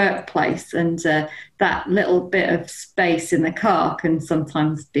the workplace, and that little bit of space in the car can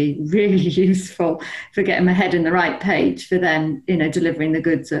sometimes be really useful for getting my head in the right page for then, you know, delivering the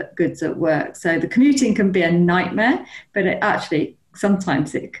goods at work. So the commuting can be a nightmare, but it actually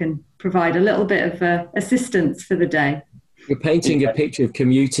sometimes it can provide a little bit of assistance for the day. You're painting a picture of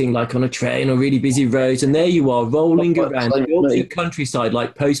commuting like on a train or really busy roads, and there you are rolling around the countryside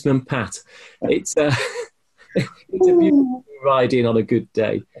like Postman Pat. It's a beautiful ride in on a good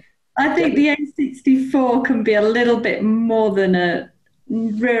day. I think the A64 can be a little bit more than a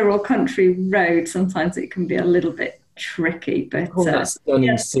rural country road. Sometimes it can be a little bit tricky. But that's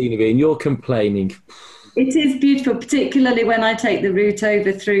stunning scenery, and you're complaining. It is beautiful, particularly when I take the route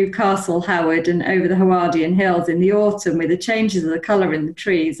over through Castle Howard and over the Howardian Hills in the autumn, where the changes of the colour in the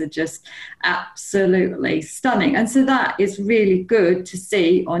trees are just absolutely stunning. And so that is really good to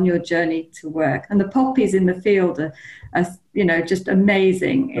see on your journey to work. And the poppies in the field are you know, just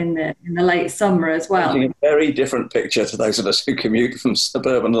amazing in the late summer as well. A very different picture to those of us who commute from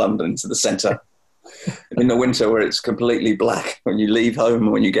suburban London to the centre in the winter, where it's completely black when you leave home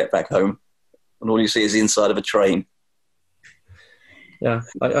and when you get back home. And all you see is the inside of a train. Yeah,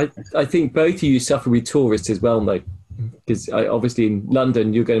 I think both of you suffer with tourists as well, though, because obviously in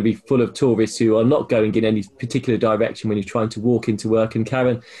London you're going to be full of tourists who are not going in any particular direction when you're trying to walk into work. And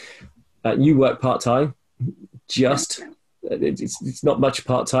Karen, you work part-time, it's not much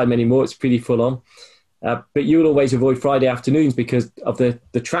part-time anymore, it's pretty full on. But you'll always avoid Friday afternoons because of the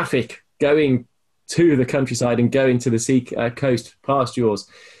traffic going to the countryside and going to the sea coast past yours.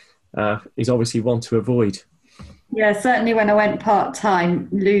 Is obviously one to avoid. Yeah, certainly when I went part-time,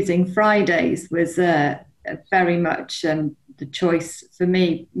 losing Fridays was very much the choice for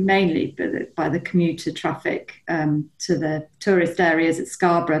me, mainly by the commuter traffic to the tourist areas at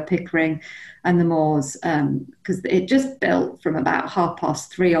Scarborough, Pickering and the Moors, because it just built from about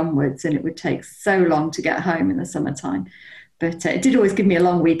 3:30 onwards, and it would take so long to get home in the summertime. But it did always give me a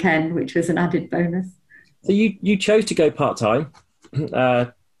long weekend, which was an added bonus. So you chose to go part-time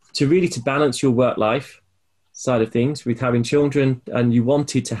to balance your work life side of things with having children, and you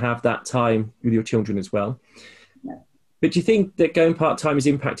wanted to have that time with your children as well. Yeah. But do you think that going part-time has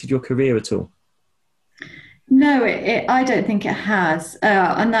impacted your career at all? No, I don't think it has.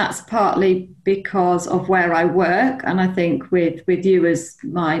 And that's partly because of where I work. And I think with you as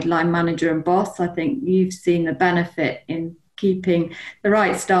my line manager and boss, I think you've seen the benefit in keeping the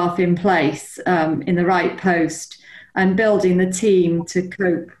right staff in place in the right post, and building the team to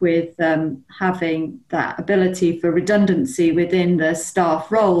cope with having that ability for redundancy within the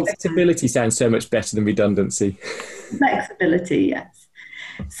staff roles. Flexibility sounds so much better than redundancy. Flexibility, yes.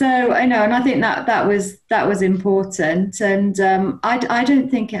 So I know, and I think that was important, and I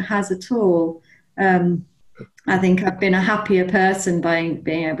don't think it has at all. I think I've been a happier person by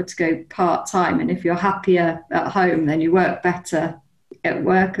being able to go part-time, and if you're happier at home, then you work better at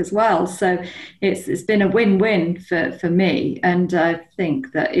work as well. So it's been a win-win for me, and I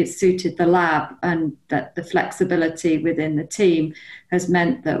think that it suited the lab, and that the flexibility within the team has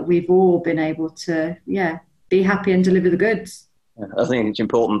meant that we've all been able to be happy and deliver the goods. I think it's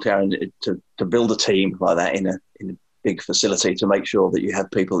important, Karen, to build a team like that in a big facility, to make sure that you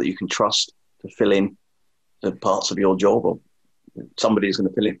have people that you can trust to fill in the parts of your job, or somebody's going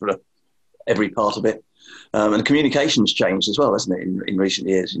to fill in for every part of it. And the communication's changed as well, hasn't it, in recent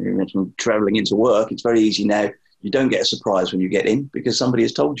years? You mentioned travelling into work. It's very easy now. You don't get a surprise when you get in because somebody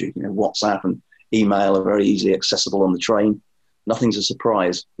has told you. WhatsApp and email are very easily accessible on the train. Nothing's a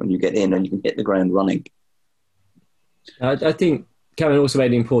surprise when you get in, and you can hit the ground running. I think Karen also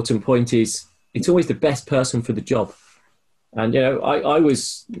made an important point, is it's always the best person for the job. And, I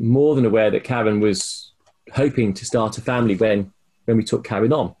was more than aware that Karen was hoping to start a family when we took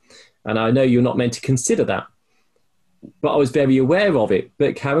Karen on. And I know you're not meant to consider that, but I was very aware of it.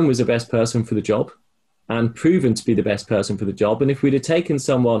 But Karen was the best person for the job and proven to be the best person for the job. And if we'd have taken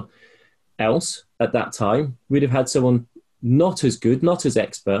someone else at that time, we'd have had someone not as good, not as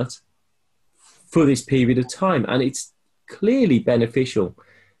expert for this period of time. And it's clearly beneficial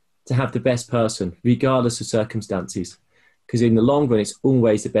to have the best person, regardless of circumstances, because in the long run, it's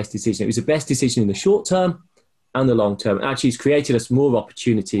always the best decision. It was the best decision in the short term and the long term. Actually, it's created us more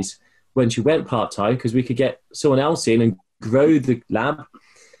opportunities when she went part-time, because we could get someone else in and grow the lab,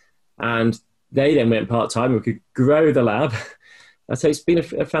 and they then went part-time, we could grow the lab. And so it's been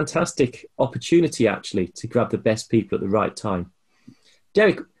a fantastic opportunity, actually, to grab the best people at the right time.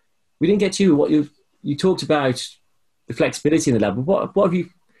 Derek, we didn't get you. What you talked about the flexibility in the lab. What have you?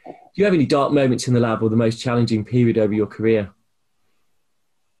 Do you have any dark moments in the lab, or the most challenging period over your career?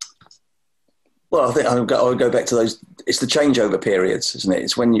 Well, I think I would go back to those. It's the changeover periods, isn't it?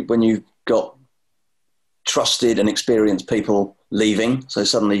 It's when you've got trusted and experienced people leaving. So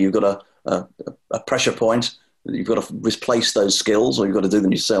suddenly you've got a pressure point. You've got to replace those skills, or you've got to do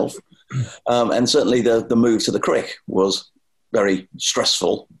them yourself. And certainly the move to the crick was very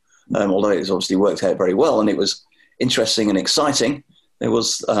stressful, although it's obviously worked out very well, and it was interesting and exciting. There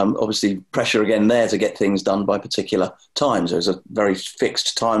was obviously pressure again there to get things done by particular times. There was a very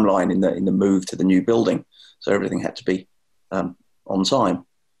fixed timeline in the move to the new building, so everything had to be on time.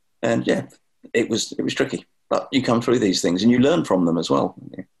 And yeah, it was tricky, but you come through these things and you learn from them as well.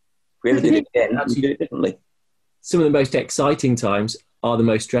 If we ever did it again, we do it differently. Some of the most exciting times are the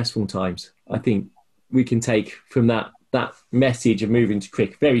most stressful times. I think we can take from that message of moving to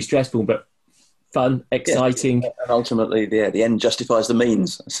crick. Very stressful, but fun, exciting. Yeah. And ultimately, the end justifies the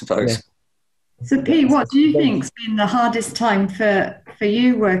means, I suppose. Yeah. So Pete, what do you think's been the hardest time for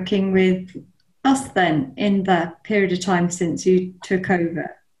you working with us then in the period of time since you took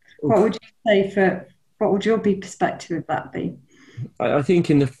over? What would you say what would your perspective of that be? I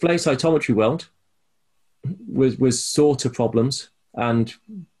think in the flow cytometry world was sorter problems, and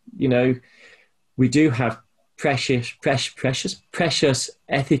we do have precious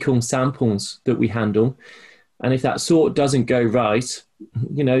ethical samples that we handle, and if that sort doesn't go right,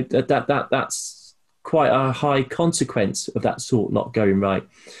 that's quite a high consequence of that sort not going right.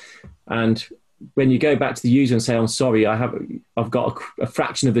 And when you go back to the user and say, "I'm sorry, I've got a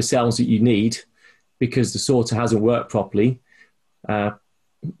fraction of the cells that you need because the sorter hasn't worked properly,"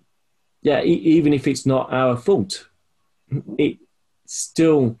 even if it's not our fault, it's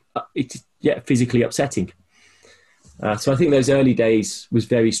physically upsetting. So I think those early days was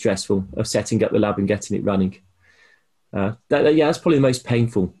very stressful of setting up the lab and getting it running. That's probably the most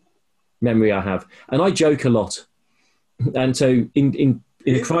painful memory I have. And I joke a lot. And so in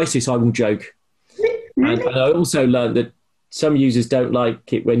a crisis, I will joke. And I also learned that some users don't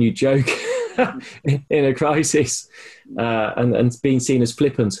like it when you joke in a crisis, and being seen as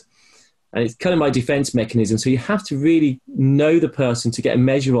flippant. And it's kind of my defense mechanism. So you have to really know the person to get a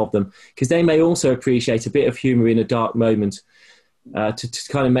measure of them, because they may also appreciate a bit of humor in a dark moment, to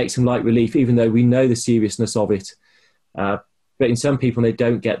kind of make some light relief, even though we know the seriousness of it. But in some people, they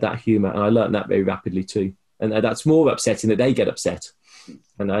don't get that humor. And I learned that very rapidly too. And that's more upsetting that they get upset.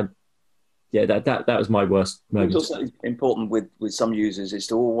 And that was my worst moment. It's also important with some users is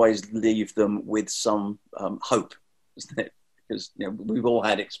to always leave them with some hope, isn't it? Because we've all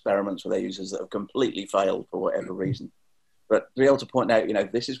had experiments with our users that have completely failed for whatever reason. But to be able to point out,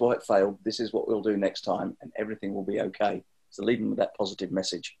 this is why it failed, this is what we'll do next time, and everything will be okay. So leave them with that positive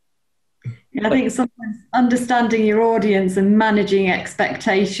message. I think sometimes understanding your audience and managing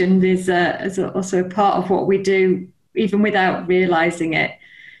expectations is also part of what we do, even without realising it,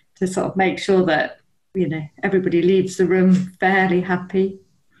 to sort of make sure that everybody leaves the room fairly happy.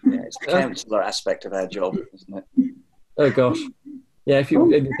 Yeah, it's the counsellor aspect of our job, isn't it? Oh gosh, yeah. In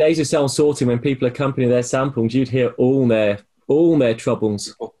the days of cell sorting, when people accompany their samples, you'd hear all their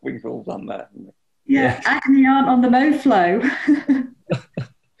troubles. We've all done that. Yeah, agony aunt on the MoFlow.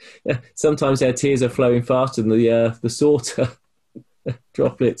 Yeah, sometimes their tears are flowing faster than the sorter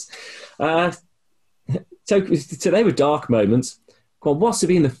droplets. So they were dark moments. Well, what's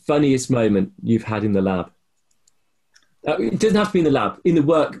been the funniest moment you've had in the lab? It doesn't have to be in the lab, in the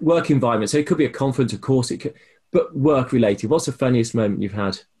work environment. So it could be a conference, of course, but work related. What's the funniest moment you've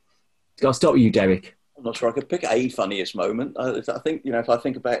had? I'll start with you, Derek. I'm not sure I could pick a funniest moment. I think, if I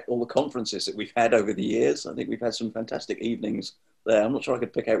think about all the conferences that we've had over the years, I think we've had some fantastic evenings there. I'm not sure I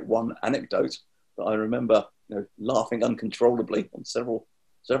could pick out one anecdote, but I remember, laughing uncontrollably on several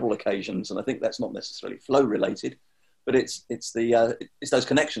occasions. And I think that's not necessarily flow related, But it's those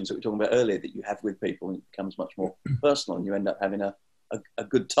connections that we were talking about earlier that you have with people, and it becomes much more personal, and you end up having a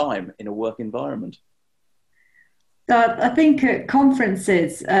good time in a work environment. I think at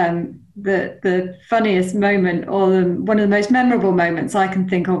conferences, the funniest moment, or one of the most memorable moments I can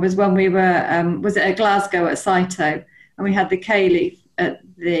think of, is when we were was it at Glasgow at Cyto, and we had the K-Leaf at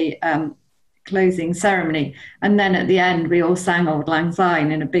the closing ceremony, and then at the end we all sang Auld Lang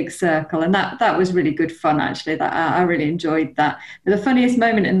Syne in a big circle, and that was really good fun, actually. That I really enjoyed that. But the funniest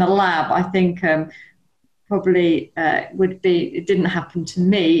moment in the lab, I think, probably would be, it didn't happen to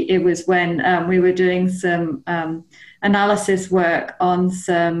me, it was when we were doing some analysis work on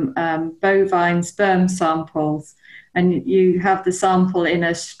some bovine sperm samples, and you have the sample in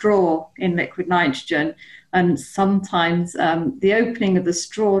a straw in liquid nitrogen, and sometimes the opening of the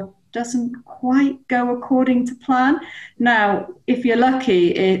straw doesn't quite go according to plan. Now, if you're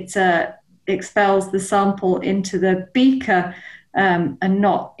lucky, it expels the sample into the beaker and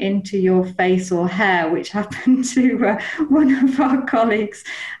not into your face or hair, which happened to one of our colleagues.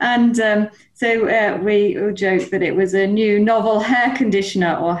 And so we all joke that it was a new novel hair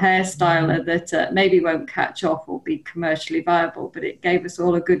conditioner or hairstyler that maybe won't catch off or be commercially viable, but it gave us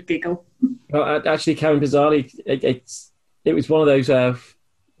all a good giggle. Well, actually, Karen, bizarrely, it was one of those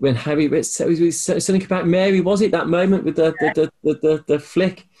when Harry, it was something about Mary, was it, that moment with the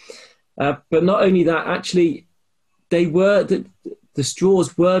flick? But not only that, actually, they were the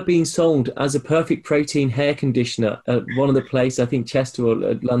straws were being sold as a perfect protein hair conditioner at one of the places, I think Chester or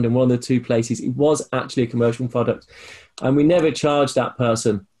London, one of the two places. It was actually a commercial product, and we never charged that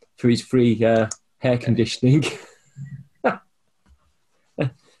person for his free hair conditioning.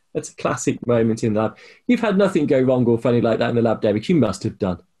 That's a classic moment in the lab. You've had nothing go wrong or funny like that in the lab, Derek. You must have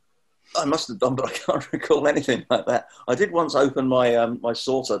done. I must have done, but I can't recall anything like that. I did once open my my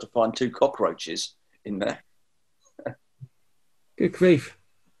saucer to find 2 cockroaches in there. Good grief.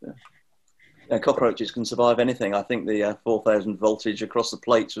 Yeah, cockroaches can survive anything. I think the 4,000 voltage across the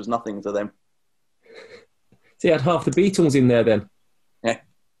plates was nothing to them. So you had half the beetles in there then? Yeah.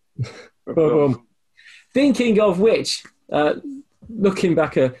 Thinking of which, looking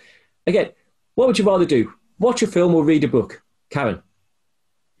back again, what would you rather do? Watch a film or read a book? Karen?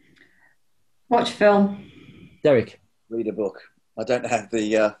 Watch film. Derek? Read a book. I don't have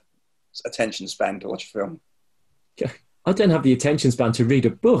the attention span to watch a film. I don't have the attention span to read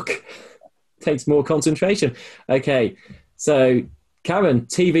a book. It takes more concentration. Okay, so Karen,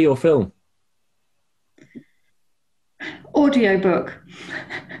 TV or film? Audiobook.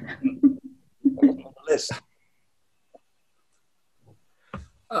 On the list.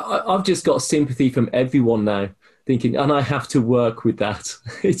 I've just got sympathy from everyone now, thinking, and I have to work with that.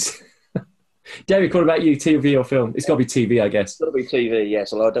 It's Derek, what about you, TV or film? It's got to be TV, I guess. It's got to be TV,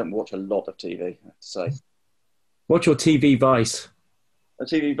 yes, although I don't watch a lot of TV, I have to say. What's your TV vice? A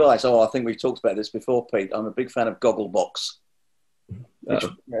TV vice? Oh, I think we've talked about this before, Pete. I'm a big fan of Gogglebox. Which,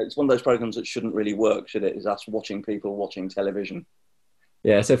 it's one of those programs that shouldn't really work, should it? Is us watching people watching television.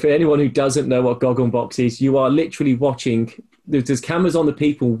 Yeah, so for anyone who doesn't know what Gogglebox is, you are literally watching, there's cameras on the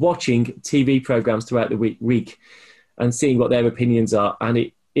people watching TV programs throughout the week and seeing what their opinions are. And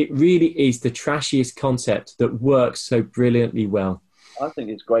it really is the trashiest concept that works so brilliantly well. I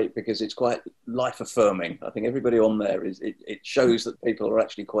think it's great because it's quite life affirming. I think everybody on there it shows that people are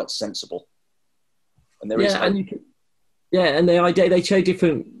actually quite sensible. And there is and they show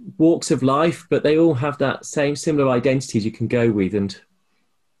different walks of life, but they all have that similar identities you can go with. And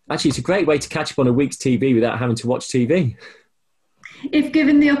actually, it's a great way to catch up on a week's TV without having to watch TV. If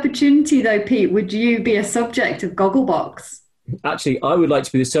given the opportunity, though, Pete, would you be a subject of Gogglebox? Actually, I would like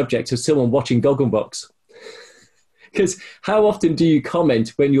to be the subject of someone watching Gogglebox. Because how often do you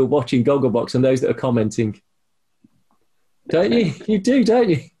comment when you're watching Gogglebox on those that are commenting? Don't you? You do, don't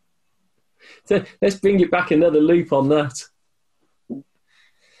you? So let's bring it back another loop on that.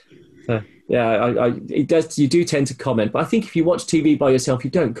 So, yeah, it does. You do tend to comment, but I think if you watch TV by yourself,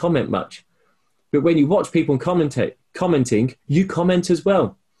 you don't comment much. But when you watch people commenting, you comment as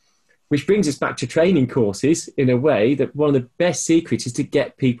well. Which brings us back to training courses in a way that one of the best secrets is to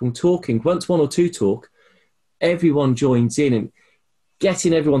get people talking. Once one or two talk, everyone joins in and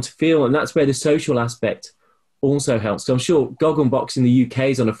getting everyone to feel, and that's where the social aspect also helps. So I'm sure Gogglebox in the UK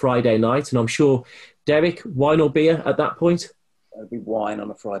is on a Friday night, and I'm sure, Derek, wine or beer at that point? It'll be wine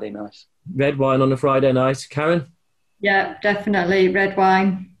on a Friday night. Red wine on a Friday night. Karen? Yeah, definitely red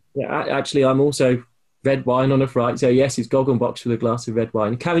wine. Yeah, actually, I'm also red wine on a Friday. So yes, it's Gogglebox with a glass of red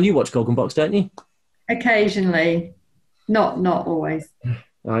wine. Karen, you watch Gogglebox, don't you? Occasionally, not always.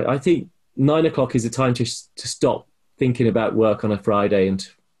 I think 9 o'clock is the time to stop thinking about work on a Friday, and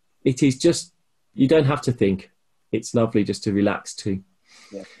it is just, you don't have to think. it's lovely just to relax too.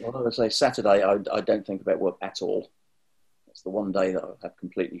 Yeah. Well, I would say Saturday, I don't think about work at all. It's the one day that I have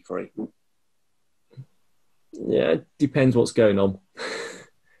completely free. Yeah, it depends what's going on.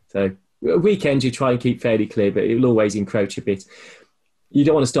 So weekends you try and keep fairly clear, but it will always encroach a bit. You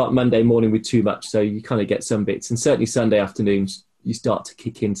don't want to start Monday morning with too much, so you kind of get some bits. And certainly Sunday afternoons, you start to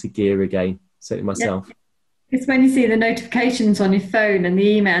kick into gear again, certainly myself. Yeah. It's when you see the notifications on your phone and the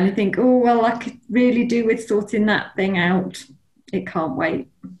email and you think, oh, well, I could really do with sorting that thing out. It can't wait.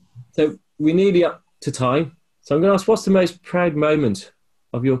 So we're nearly up to time. So I'm going to ask, what's the most proud moment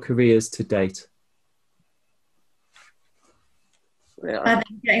of your careers to date? Yeah. I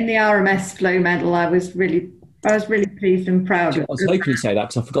think getting the RMS Flow medal, I was really pleased and proud. I was hoping you'd say that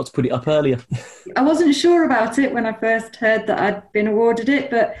because I forgot to put it up earlier. I wasn't sure about it when I first heard that I'd been awarded it,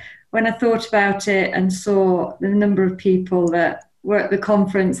 but when I thought about it and saw the number of people that were at the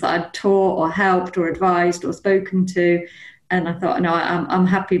conference that I'd taught or helped or advised or spoken to, and I thought, no, I'm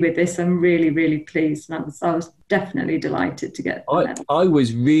happy with this. I'm really, really pleased. And I was definitely delighted to get the medal. I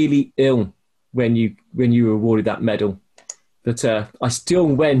was really ill when you were awarded that medal, but I still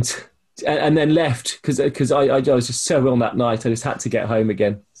went and then left because I was just so ill that night. I just had to get home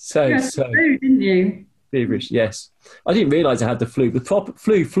again. So didn't you? Feverish, yes. I didn't realise I had the flu. The proper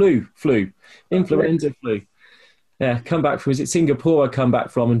influenza flu. Yeah, come back from, is it Singapore I come back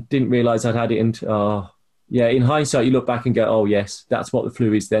from and didn't realise I'd had it. And yeah, in hindsight, you look back and go, oh, yes, that's what the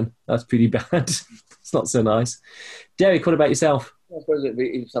flu is then. That's pretty bad. It's not so nice. Derek, what about yourself? I suppose it'd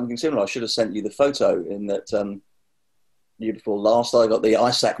be something similar. I should have sent you the photo in that year before last, I got the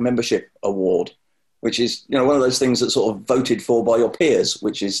ISAC membership award, which is, one of those things that's sort of voted for by your peers,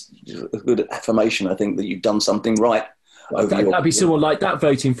 which is a good affirmation, I think, that you've done something right. That'd be someone like that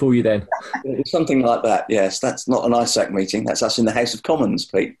voting for you then. Something like that, yes. That's not an ISAC meeting. That's us in the House of Commons,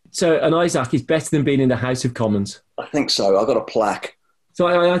 Pete. So an ISAC is better than being in the House of Commons? I think so. I got a plaque. So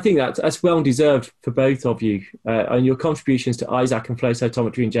I think that's well deserved for both of you. And your contributions to ISAC and flow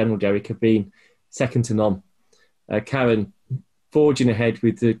cytometry in general, Derek, have been second to none. Karen, forging ahead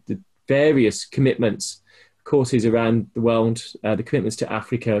with the various commitments, courses around the world, the commitments to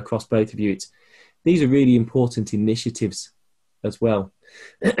Africa across both of you. These are really important initiatives as well.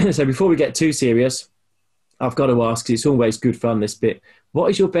 So before we get too serious, I've got to ask, it's always good fun, this bit.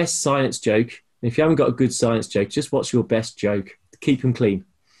 What is your best science joke? And if you haven't got a good science joke, just what's your best joke? Keep them clean.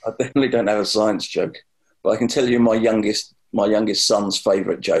 I definitely don't have a science joke, but I can tell you my youngest son's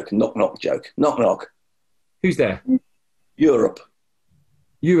favourite joke, knock, knock joke. Knock, knock. Who's there? Europe.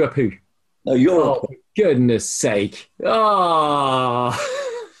 Europe who? No, Europe. Oh, for goodness sake. Ah.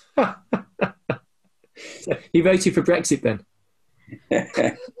 He voted for Brexit then?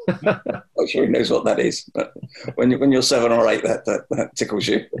 I'm sure he knows what that is, but when you're 7 or 8, that tickles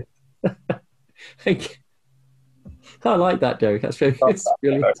you. I like that, Derek. That's very good.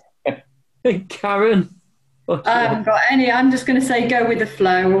 Really... Karen? I haven't got any. I'm just going to say go with the flow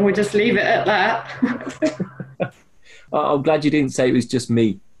and we'll just leave it at that. I'm glad you didn't say it was just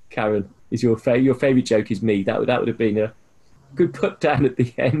me, Karen. Is your favourite joke is me. That would have been a good put down at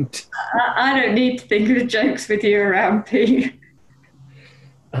the end. I don't need to think of jokes with you around, Pete.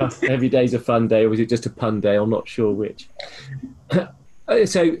 Every day's a fun day, or was it just a pun day? I'm not sure which.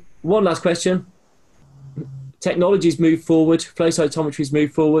 So one last question. Technologies move forward, flow cytometry's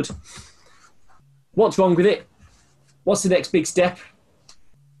move forward. What's wrong with it? What's the next big step?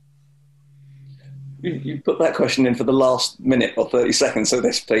 You put that question in for the last minute or 30 seconds of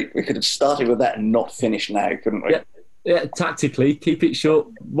this, Pete. We could have started with that and not finished now, couldn't we? Yeah, tactically, keep it short.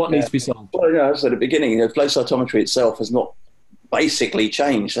 What needs to be solved? Well, I said at the beginning, flow cytometry itself has not basically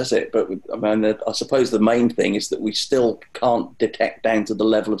changed, has it? But I suppose the main thing is that we still can't detect down to the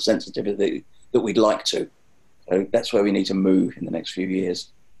level of sensitivity that we'd like to. So that's where we need to move in the next few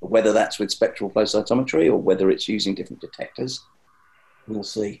years. Whether that's with spectral flow cytometry or whether it's using different detectors, we'll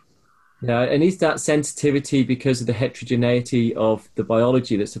see. Yeah, and is that sensitivity because of the heterogeneity of the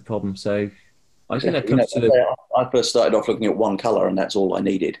biology that's the problem? So I think that comes to I first started off looking at one colour and that's all I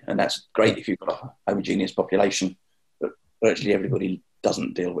needed. And that's great if you've got a homogeneous population, but virtually everybody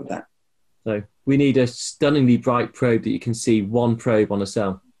doesn't deal with that. So we need a stunningly bright probe that you can see one probe on a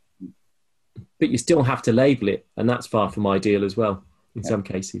cell. But you still have to label it, and that's far from ideal as well in some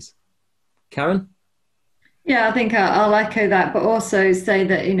cases. Karen? Yeah, I think I'll echo that, but also say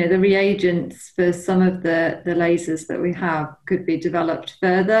that, the reagents for some of the lasers that we have could be developed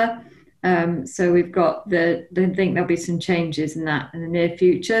further. So we've got I think there'll be some changes in that in the near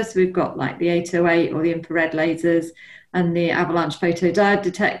future. So we've got like the 808 or the infrared lasers and the avalanche photodiode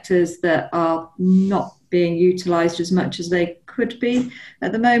detectors that are not being utilised as much as they could be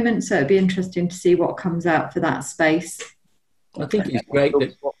at the moment. So it'd be interesting to see what comes out for that space. I think it's great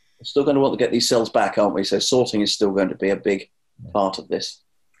that we're still going to want to get these cells back, aren't we? So sorting is still going to be a big part of this.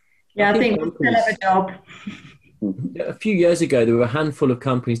 Yeah, I think we still have a job. A few years ago, there were a handful of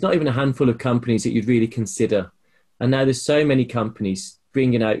companies, not even a handful of companies that you'd really consider. And now there's so many companies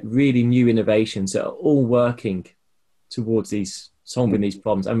bringing out really new innovations that are all working towards solving these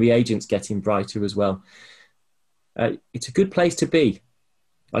problems, and reagents getting brighter as well. It's a good place to be.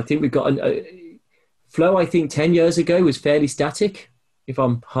 I think we've got flow, I think 10 years ago was fairly static, if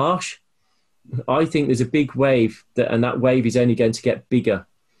I'm harsh. I think there's a big wave, and that wave is only going to get bigger.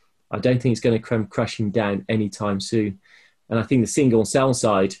 I don't think it's going to come crashing down anytime soon. And I think the single cell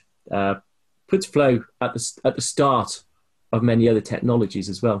side puts flow at the start of many other technologies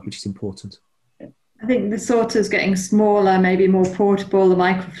as well, which is important. I think the sorter's getting smaller, maybe more portable. The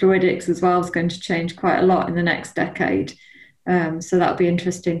microfluidics as well is going to change quite a lot in the next decade. So that'll be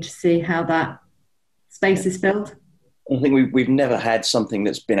interesting to see how that space is filled. I think we've never had something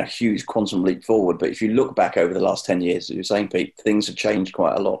that's been a huge quantum leap forward. But if you look back over the last 10 years, as you're saying, Pete, things have changed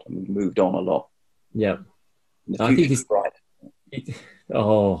quite a lot and we've moved on a lot. Yeah. I think it's bright.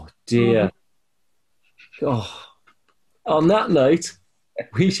 Oh, dear. Oh. On that note,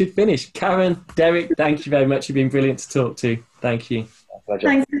 we should finish. Karen, Derek, thank you very much. You've been brilliant to talk to. Thank you.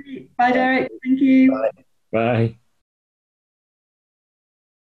 Thanks. Bye, Derek. Thank you. Bye. Bye.